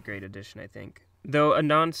 Sora would be a great addition, I think. Though a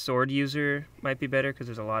non-sword user might be better because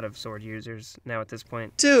there's a lot of sword users now at this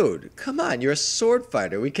point. Dude, come on. You're a sword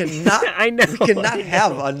fighter. We cannot I know. We cannot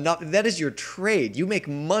have enough. That is your trade. You make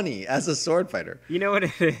money as a sword fighter. You know what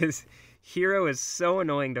it is? Hero is so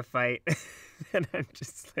annoying to fight. And I'm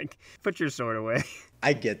just like, put your sword away.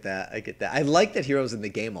 I get that. I like that Hero's in the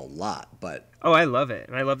game a lot, but... Oh, I love it.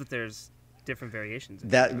 And I love that there's different variations.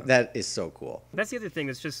 That is so cool. That's the other thing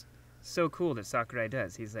that's just so cool that Sakurai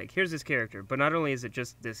does. He's like, here's this character, but not only is it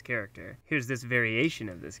just this character, here's this variation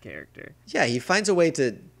of this character. Yeah, he finds a way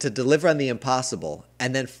to deliver on the impossible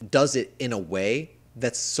and then does it in a way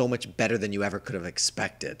that's so much better than you ever could have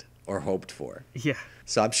expected or hoped for. Yeah.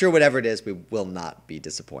 So I'm sure whatever it is, we will not be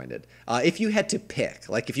disappointed. If you had to pick,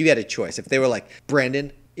 like if you had a choice, if they were like,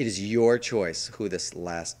 Brandon, it is your choice who this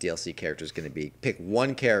last DLC character is going to be. Pick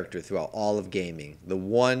one character throughout all of gaming. The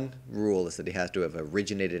one rule is that he has to have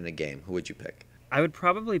originated in a game. Who would you pick? I would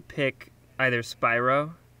probably pick either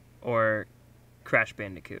Spyro or Crash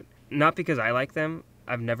Bandicoot. Not because I like them.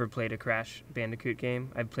 I've never played a Crash Bandicoot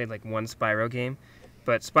game. I've played like one Spyro game.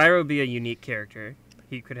 But Spyro would be a unique character.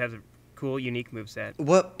 He could have a cool, unique moveset.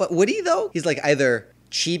 What? But would he, though? He's like either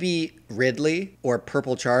Chibi Ridley or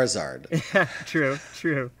Purple Charizard.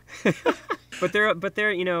 True. but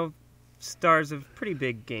they're stars of pretty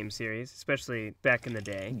big game series, especially back in the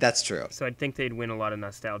day. That's true. So I think they'd win a lot of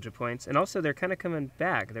nostalgia points. And also they're kind of coming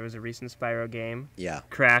back. There was a recent Spyro game. Yeah.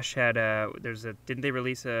 Crash had didn't they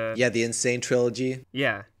release a... Yeah, the Insane Trilogy.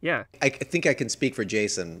 Yeah. I think I can speak for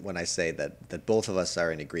Jason when I say that both of us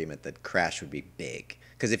are in agreement that Crash would be big.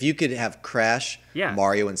 Because if you could have Crash,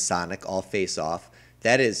 Mario, and Sonic all face off,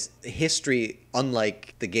 that is history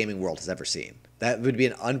unlike the gaming world has ever seen. That would be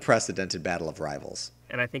an unprecedented battle of rivals.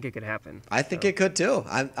 And I think it could happen. I think it could too.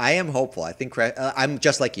 I am hopeful. I think I'm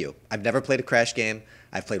just like you. I've never played a Crash game.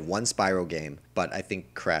 I've played one Spyro game, but I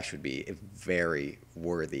think Crash would be a very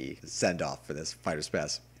worthy send-off for this Fighter's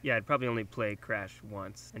Pass. Yeah, I'd probably only play Crash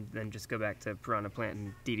once and then just go back to Piranha Plant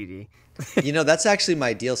and DDD. That's actually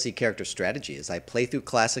my DLC character strategy is I play through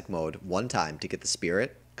classic mode one time to get the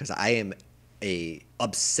spirit because I am a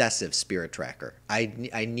obsessive spirit tracker.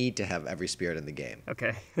 I need to have every spirit in the game.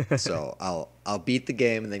 Okay. So I'll beat the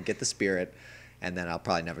game and then get the spirit, and then I'll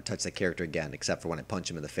probably never touch that character again except for when I punch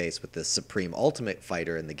him in the face with the supreme ultimate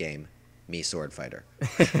fighter in the game, me sword fighter.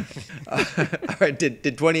 All right, did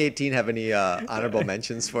 2018 have any honorable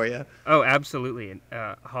mentions for you? Oh, absolutely.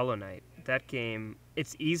 Hollow Knight. That game,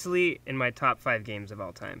 it's easily in my top 5 games of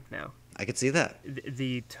all time now. I could see that.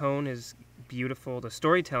 The tone is beautiful. The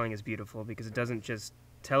storytelling is beautiful because it doesn't just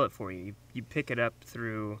tell it for you. You pick it up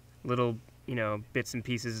through little, bits and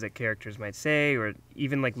pieces that characters might say, or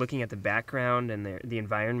even like looking at the background and the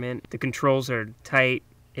environment. The controls are tight.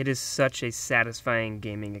 It is such a satisfying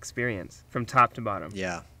gaming experience from top to bottom.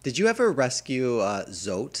 Yeah. Did you ever rescue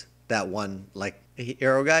Zote, that one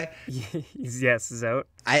hero guy? Yes, Zote.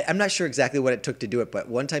 I'm not sure exactly what it took to do it, but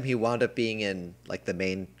one time he wound up being in like the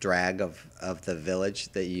main drag of the village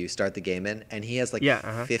that you start the game in, and he has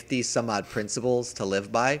 50 some odd principles to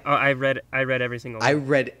live by. Oh, I read every single one. I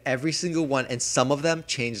read every single one, and some of them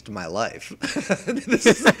changed my life. This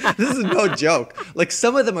is no joke. Like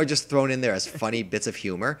some of them are just thrown in there as funny bits of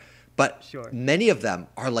humor. But many of them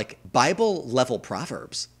are like Bible level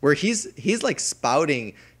proverbs where he's like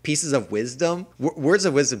spouting pieces of wisdom, words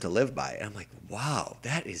of wisdom to live by. And I'm like, wow,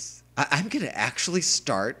 I'm going to actually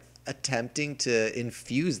start attempting to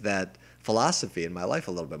infuse that philosophy in my life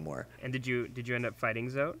a little bit more. And did you end up fighting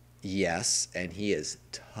Zote? Yes, and he is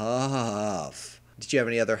tough. Did you have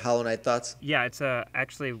any other Hollow Knight thoughts? Yeah, it's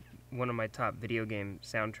actually one of my top video game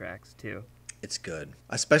soundtracks too. It's good,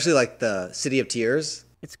 especially like the City of Tears.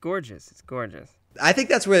 It's gorgeous. I think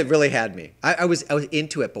that's where it really had me. I was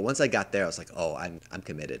into it, but once I got there, I was like, oh, I'm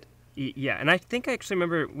committed. Yeah, and I think I actually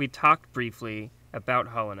remember we talked briefly about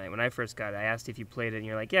Hollow Knight. When I first got it, I asked if you played it, and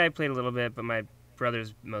you're like, yeah, I played a little bit, but my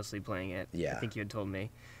brother's mostly playing it. Yeah. I think you had told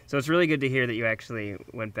me. So it's really good to hear that you actually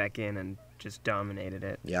went back in and just dominated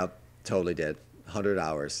it. Yep, totally did. 100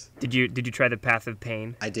 hours. Did you try the Path of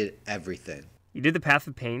Pain? I did everything. You did the Path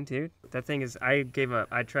of Pain, dude? That thing is, I gave up.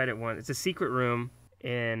 I tried it once. It's a secret room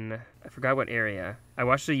in, I forgot what area. I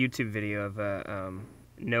watched a YouTube video of a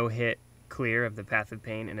no-hit clear of the Path of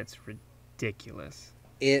Pain, and it's ridiculous.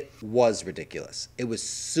 It was ridiculous. It was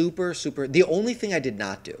super, super... The only thing I did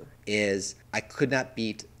not do is I could not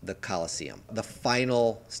beat the Colosseum, the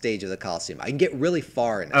final stage of the Colosseum. I can get really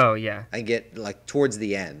far in it. Oh, yeah. I can get, like, towards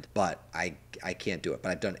the end, but I I can't do it,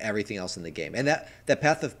 but I've done everything else in the game. And that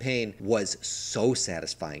Path of Pain was so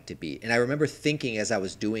satisfying to beat. And I remember thinking as I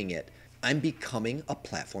was doing it, I'm becoming a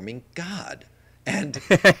platforming god. And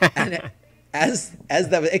as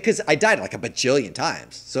that was, because I died like a bajillion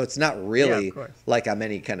times, so it's not really like I'm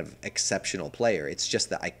any kind of exceptional player. It's just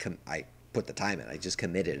that I put the time in. I just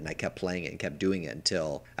committed and I kept playing it and kept doing it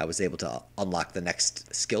until I was able to unlock the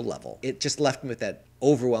next skill level. It just left me with that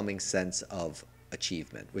overwhelming sense of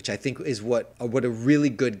achievement, which I think is what a really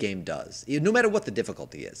good game does, no matter what the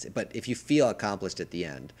difficulty is. But if you feel accomplished at the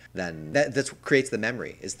end, then that's what creates the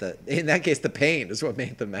memory. In that case, the pain is what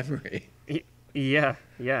made the memory. Yeah,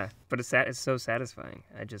 but it's so satisfying.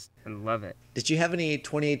 I love it. Did you have any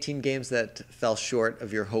 2018 games that fell short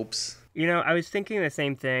of your hopes? I was thinking the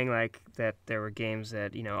same thing, like that there were games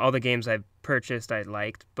that, all the games I've purchased I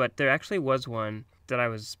liked, but there actually was one that I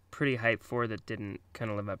was pretty hyped for that didn't kind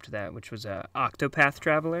of live up to that, which was Octopath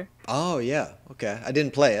Traveler. Oh, yeah. Okay. I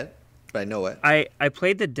didn't play it, but I know it. I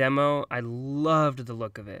played the demo. I loved the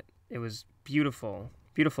look of it. It was beautiful,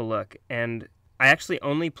 beautiful look. And I actually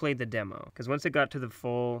only played the demo because once it got to the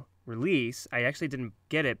full release, I actually didn't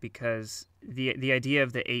get it because the idea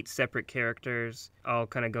of the 8 separate characters all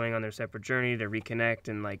kind of going on their separate journey to reconnect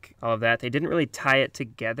and like all of that, they didn't really tie it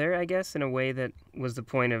together, I guess, in a way that was the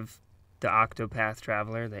point of the Octopath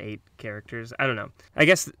Traveler, the 8 characters. I don't know. I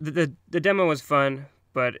guess the demo was fun,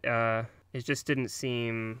 but it just didn't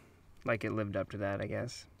seem like it lived up to that, I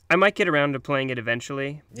guess. I might get around to playing it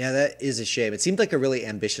eventually. Yeah, that is a shame. It seemed like a really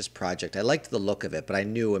ambitious project. I liked the look of it, but I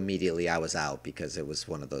knew immediately I was out because it was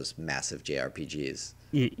one of those massive JRPGs.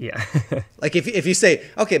 Yeah. Like if you say,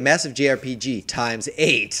 okay, massive JRPG times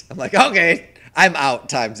 8, I'm like, okay, I'm out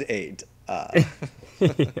times 8. All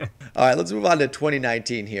right, let's move on to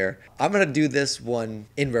 2019 here. I'm going to do this one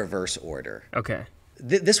in reverse order. Okay.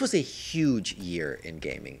 This was a huge year in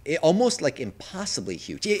gaming. Almost like impossibly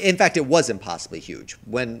huge. In fact, it was impossibly huge.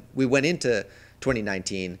 When we went into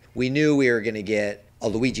 2019, we knew we were going to get a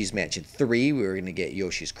Luigi's Mansion 3. We were going to get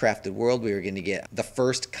Yoshi's Crafted World. We were going to get the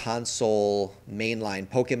first console mainline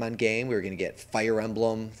Pokemon game. We were going to get Fire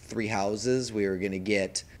Emblem, Three Houses. We were going to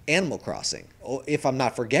get Animal Crossing. Oh, if I'm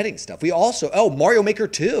not forgetting stuff. We also, Mario Maker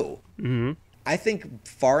 2. Mm-hmm. I think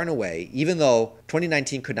far and away, even though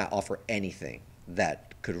 2019 could not offer anything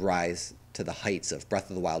that could rise to the heights of Breath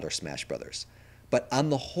of the Wild or Smash Brothers. But on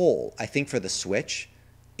the whole, I think for the Switch,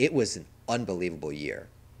 it was an unbelievable year.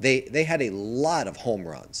 They had a lot of home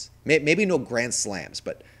runs. Maybe no grand slams,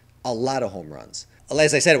 but a lot of home runs.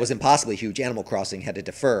 As I said, it was impossibly huge. Animal Crossing had to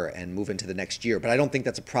defer and move into the next year, but I don't think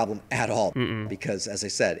that's a problem at all. Because, as I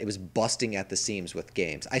said, it was busting at the seams with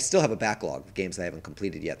games. I still have a backlog of games that I haven't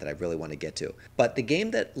completed yet that I really want to get to. But the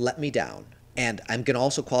game that let me down, and I'm going to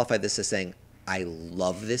also qualify this as saying, I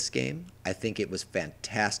love this game. I think it was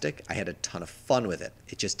fantastic. I had a ton of fun with it.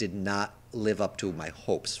 It just did not live up to my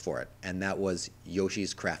hopes for it, and that was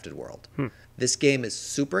Yoshi's Crafted World. This game is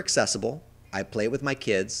super accessible. I play it with my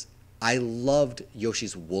kids. I loved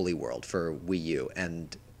Yoshi's Woolly World for Wii U,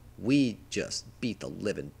 and we just beat the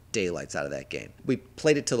living daylights out of that game. We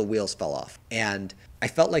played it till the wheels fell off, and I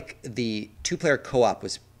felt like the 2-player co-op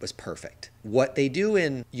was perfect. What they do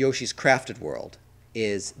in Yoshi's Crafted World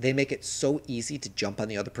is they make it so easy to jump on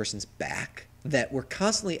the other person's back that we're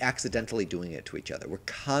constantly accidentally doing it to each other. We're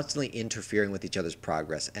constantly interfering with each other's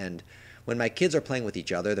progress. And when my kids are playing with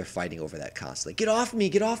each other, they're fighting over that constantly. Get off me,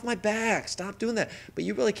 get off my back, stop doing that. But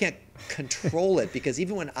you really can't control it because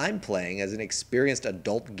even when I'm playing as an experienced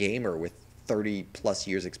adult gamer with 30 plus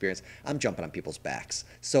years experience, I'm jumping on people's backs.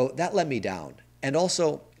 So that let me down. And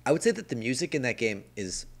also, I would say that the music in that game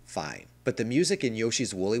is fine. But the music in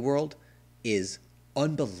Yoshi's Woolly World is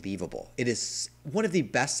unbelievable. It is one of the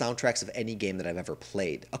best soundtracks of any game that I've ever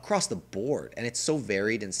played across the board, and it's so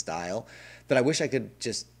varied in style that I wish I could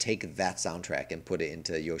just take that soundtrack and put it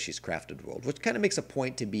into Yoshi's Crafted World, which kind of makes a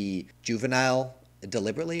point to be juvenile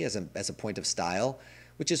deliberately as a point of style,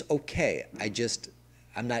 which is okay.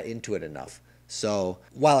 I'm not into it enough. So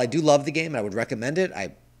while I do love the game and I would recommend it,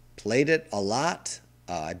 I played it a lot.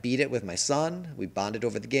 I beat it with my son. We bonded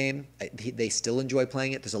over the game. They still enjoy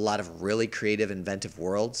playing it. There's a lot of really creative, inventive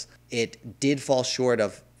worlds. It did fall short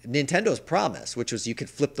of Nintendo's promise, which was you could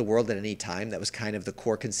flip the world at any time. That was kind of the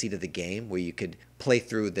core conceit of the game, where you could play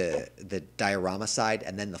through the diorama side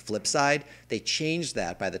and then the flip side. They changed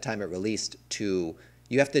that by the time it released to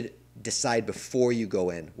you have to decide before you go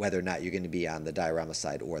in whether or not you're going to be on the diorama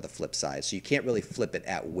side or the flip side. So you can't really flip it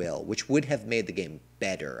at will, which would have made the game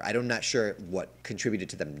better. I'm not sure what contributed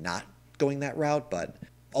to them not going that route, but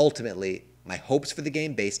ultimately my hopes for the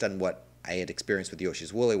game based on what I had experienced with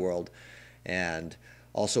Yoshi's Woolly World and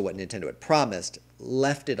also what Nintendo had promised,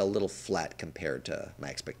 left it a little flat compared to my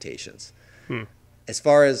expectations. As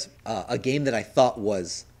far as a game that I thought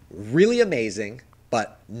was really amazing,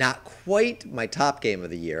 but not quite my top game of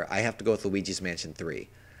the year, I have to go with Luigi's Mansion 3.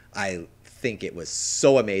 I think it was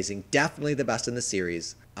so amazing. Definitely the best in the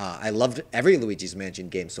series. I loved every Luigi's Mansion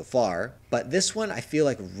game so far, but this one I feel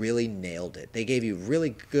like really nailed it. They gave you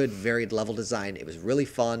really good, varied level design. It was really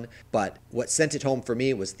fun, but what sent it home for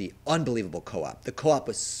me was the unbelievable co-op. The co-op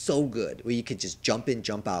was so good, where you could just jump in,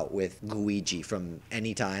 jump out with Luigi from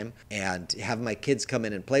any time, and having my kids come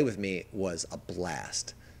in and play with me was a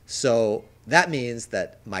blast. So that means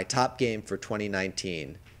that my top game for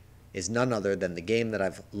 2019 is none other than the game that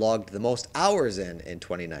I've logged the most hours in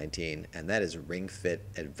 2019, and that is Ring Fit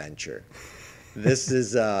Adventure. This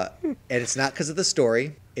is, and it's not because of the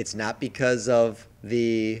story. It's not because of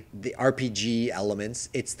the RPG elements.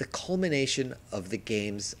 It's the culmination of the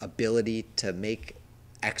game's ability to make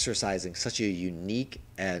exercising such a unique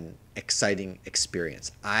and exciting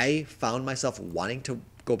experience. I found myself wanting to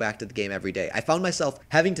go back to the game every day. I found myself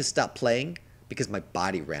having to stop playing because my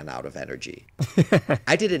body ran out of energy.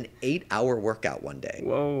 I did an 8-hour workout one day.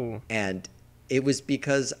 Whoa. And it was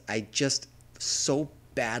because I just so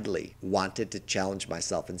badly wanted to challenge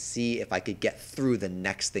myself and see if I could get through the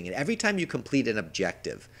next thing. And every time you complete an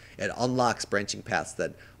objective, it unlocks branching paths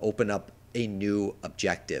that open up a new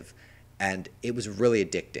objective. And it was really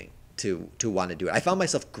addicting to want to do it. I found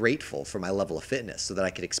myself grateful for my level of fitness so that I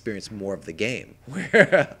could experience more of the game.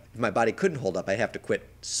 Where if my body couldn't hold up, I'd have to quit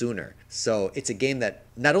sooner. So it's a game that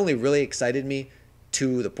not only really excited me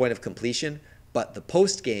to the point of completion, but the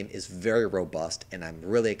post game is very robust, and I'm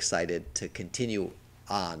really excited to continue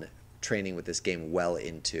on training with this game well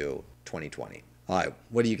into 2020. All right,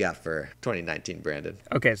 what do you got for 2019, Brandon?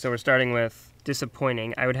 Okay, so we're starting with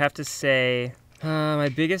disappointing. I would have to say my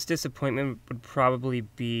biggest disappointment would probably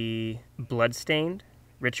be Bloodstained,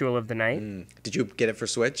 Ritual of the Night. Did you get it for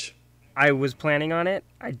Switch? I was planning on it.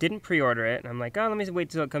 I didn't pre-order it, and I'm like, oh, let me wait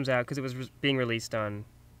till it comes out, because it was being released on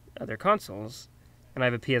other consoles, and I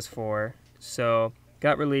have a PS4, so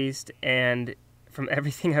got released, and from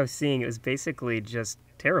everything I was seeing, it was basically just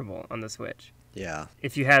terrible on the Switch. Yeah.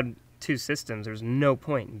 If you had two systems, there was no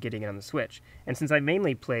point in getting it on the Switch. And since I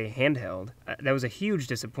mainly play handheld, that was a huge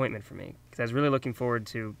disappointment for me, because I was really looking forward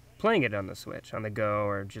to playing it on the Switch, on the go,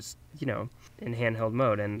 or just, in handheld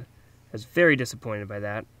mode, and I was very disappointed by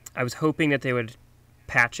that. I was hoping that they would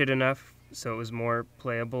patch it enough so it was more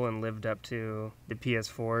playable and lived up to the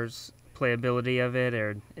PS4's playability of it,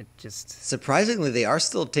 or it just... Surprisingly, they are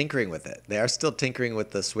still tinkering with it. They are still tinkering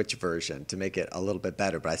with the Switch version to make it a little bit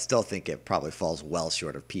better, but I still think it probably falls well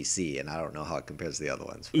short of PC, and I don't know how it compares to the other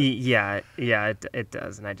ones. Yeah, it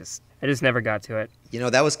does, and I just never got to it.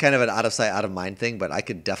 That was kind of an out of sight, out of mind thing, but I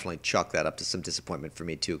could definitely chalk that up to some disappointment for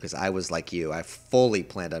me too, because I was like you. I fully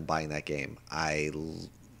planned on buying that game. I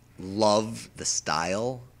love the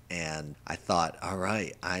style, and I thought, all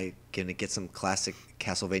right, I'm going to get some classic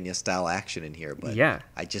Castlevania-style action in here, but yeah.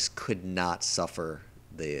 I just could not suffer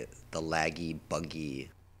the laggy, buggy...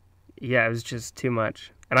 Yeah, it was just too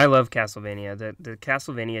much. And I love Castlevania. The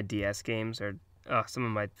Castlevania DS games are some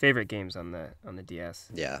of my favorite games on the DS.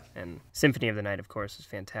 Yeah. And Symphony of the Night, of course, is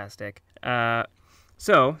fantastic.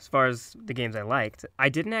 So, as far as the games I liked, I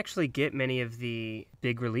didn't actually get many of the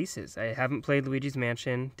big releases. I haven't played Luigi's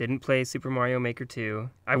Mansion, didn't play Super Mario Maker 2.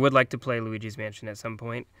 I would like to play Luigi's Mansion at some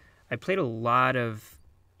point. I played a lot of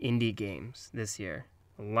indie games this year.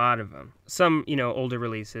 A lot of them. Some, older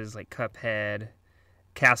releases like Cuphead.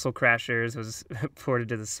 Castle Crashers was ported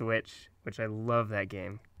to the Switch, which I love that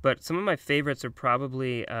game. But some of my favorites are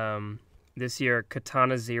probably this year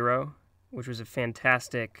Katana Zero, which was a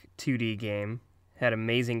fantastic 2D game. Had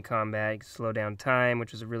amazing combat, you could slow down time,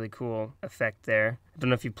 which was a really cool effect there. I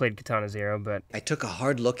don't know if you played Katana Zero, but... I took a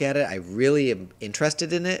hard look at it. I really am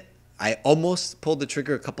interested in it. I almost pulled the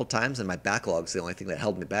trigger a couple times, and my backlog's the only thing that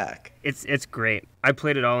held me back. It's great. I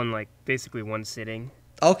played it all in, basically one sitting.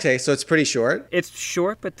 Okay, so it's pretty short? It's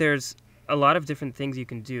short, but there's a lot of different things you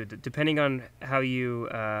can do. Depending on how you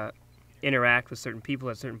interact with certain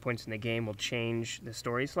people at certain points in the game will change the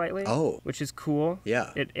story slightly. Oh. Which is cool.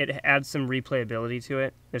 Yeah. It adds some replayability to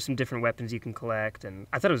it. There's some different weapons you can collect, and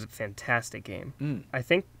I thought it was a fantastic game. I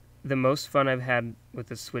think the most fun I've had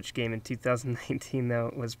with a Switch game in 2019,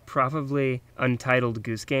 though, was probably Untitled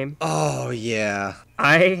Goose Game. Oh, yeah.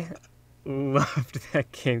 I loved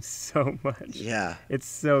that game so much. Yeah. It's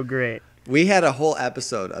so great. We had a whole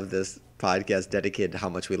episode of this podcast dedicated to how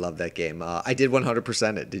much we love that game. I did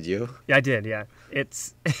 100% it. Did you? Yeah, I did, yeah.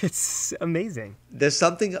 It's amazing. There's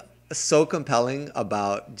something so compelling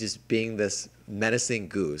about just being this menacing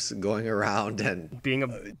goose going around and being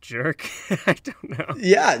a jerk. I don't know.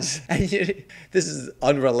 Yeah, this is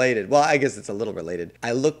unrelated. Well, I guess it's a little related.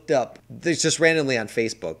 I looked up, there's just randomly on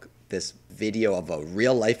Facebook, this video of a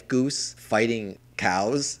real life goose fighting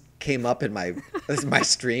cows came up in my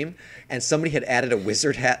stream, and somebody had added a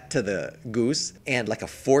wizard hat to the goose and like a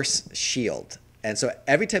force shield. And so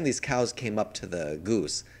every time these cows came up to the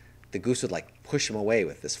goose would like push him away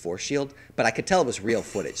with this force shield, but I could tell it was real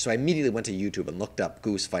footage. So I immediately went to YouTube and looked up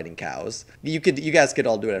goose fighting cows. You guys could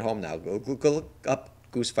all do it at home now. Go look up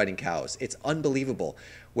goose fighting cows. It's unbelievable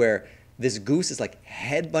where this goose is like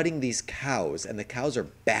headbutting these cows and the cows are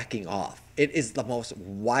backing off. It is the most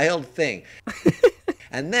wild thing.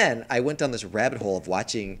 And then I went down this rabbit hole of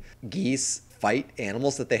watching geese fight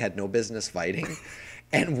animals that they had no business fighting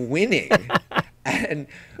and winning. And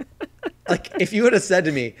like, if you would have said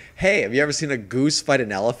to me, hey, have you ever seen a goose fight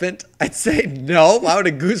an elephant? I'd say, no. Why would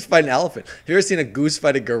a goose fight an elephant? Have you ever seen a goose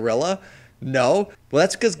fight a gorilla? No. Well,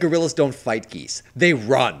 that's because gorillas don't fight geese. They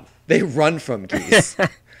run. They run from geese.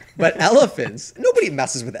 But elephants, nobody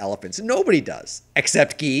messes with elephants. Nobody does,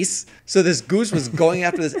 except geese. So this goose was going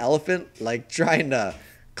after this elephant, like trying to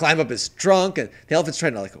climb up his trunk, and the elephant's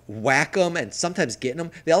trying to like whack him and sometimes getting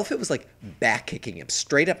him. The elephant was like back kicking him,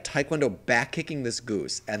 straight up taekwondo back kicking this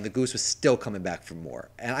goose, and the goose was still coming back for more.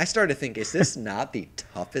 And I started to think, is this not the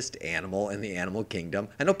toughest animal in the animal kingdom?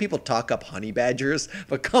 I know people talk up honey badgers,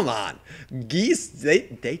 but come on, geese,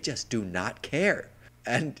 they just do not care.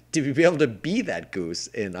 And to be able to be that goose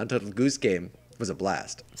in Untitled Goose Game was a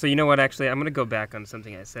blast. So you know what, actually, I'm going to go back on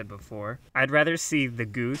something I said before. I'd rather see the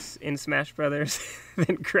goose in Smash Brothers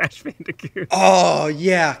than Crash Bandicoot. Oh,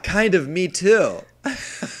 yeah, kind of me too.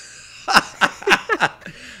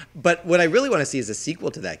 But what I really want to see is a sequel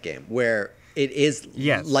to that game where it is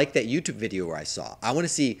like that YouTube video where I saw. I want to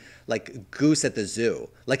see like Goose at the zoo.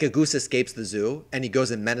 Like a goose escapes the zoo and he goes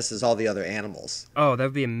and menaces all the other animals. Oh, that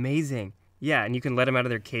would be amazing. Yeah, and you can let them out of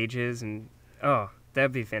their cages and, oh,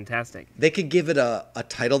 that'd be fantastic. They could give it a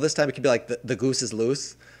title this time. It could be like the Goose is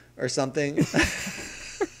Loose or something.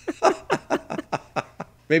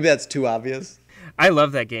 Maybe that's too obvious. I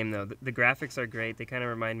love that game, though. The graphics are great. They kind of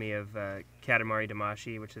remind me of Katamari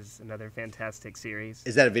Damacy, which is another fantastic series.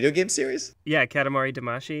 Is that a video game series? Yeah, Katamari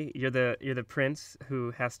Damacy. You're the prince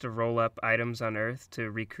who has to roll up items on Earth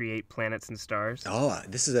to recreate planets and stars. Oh,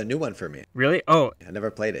 this is a new one for me. Really? Oh, I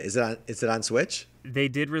never played it. Is it on Switch? They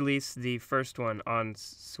did release the first one on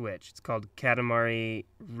Switch. It's called Katamari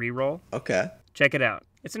Reroll. Okay. Check it out.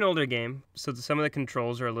 It's an older game, so some of the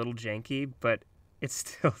controls are a little janky, but it's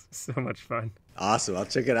still so much fun. Awesome. I'll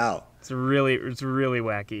check it out. It's really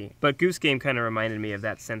wacky. But Goose Game kind of reminded me of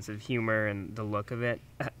that sense of humor and the look of it.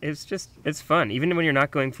 It's fun. Even when you're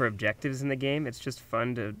not going for objectives in the game, it's just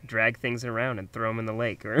fun to drag things around and throw them in the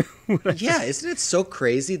lake or whatever. Yeah, isn't it so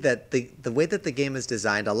crazy that the way that the game is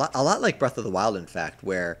designed, a lot like Breath of the Wild, in fact,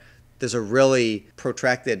 where there's a really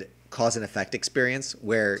protracted cause and effect experience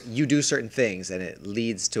where you do certain things and it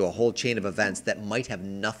leads to a whole chain of events that might have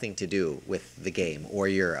nothing to do with the game or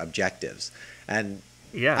your objectives. And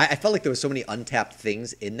yeah, I felt like there was so many untapped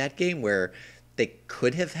things in that game where they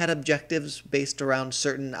could have had objectives based around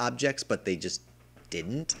certain objects, but they just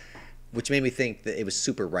didn't, which made me think that it was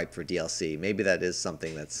super ripe for DLC. Maybe that is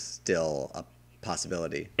something that's still a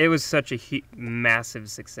possibility. It was such a massive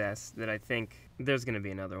success that I think there's going to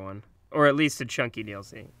be another one. Or at least a chunky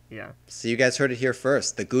DLC, yeah. So you guys heard it here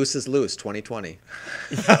first. The Goose is Loose 2020.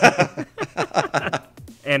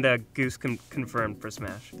 And Goose confirmed for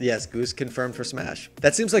Smash. Yes, Goose confirmed for Smash.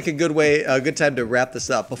 That seems like a good time to wrap this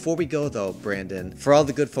up. Before we go, though, Brandon, for all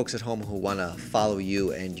the good folks at home who want to follow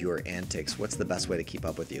you and your antics, what's the best way to keep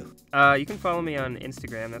up with you? You can follow me on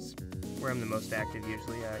Instagram. That's where I'm the most active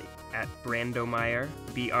usually, at Brandomire,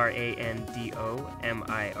 Brandomire.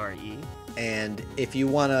 And if you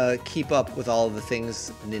want to keep up with all of the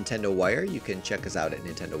things Nintendo Wire, you can check us out at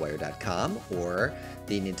nintendowire.com or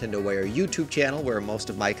the Nintendo Wire YouTube channel where most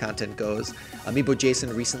of my content goes. Amiibo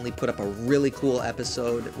Jason recently put up a really cool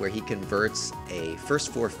episode where he converts a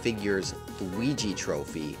First Four Figures Luigi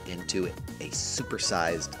trophy into a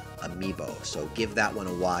supersized Amiibo. So give that one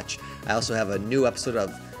a watch. I also have a new episode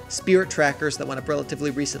of Spirit Trackers that went up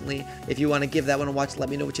relatively recently. If you want to give that one a watch, let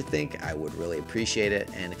me know what you think. I would really appreciate it.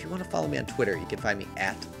 And if you want to follow me on Twitter, you can find me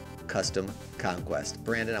at Custom Conquest.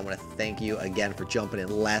 Brandon, I want to thank you again for jumping in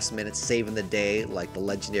last minute, saving the day like the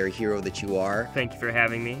legendary hero that you are. Thank you for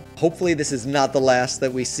having me. Hopefully this is not the last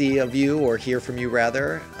that we see of you, or hear from you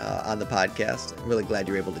rather, on the podcast. I'm really glad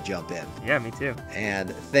you're able to jump in. Yeah, me too. And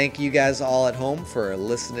thank you guys all at home for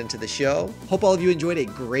listening to the show. Hope all of you enjoyed a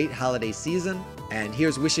great holiday season. And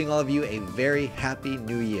here's wishing all of you a very happy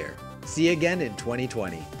new year. See you again in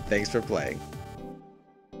 2020. Thanks for playing.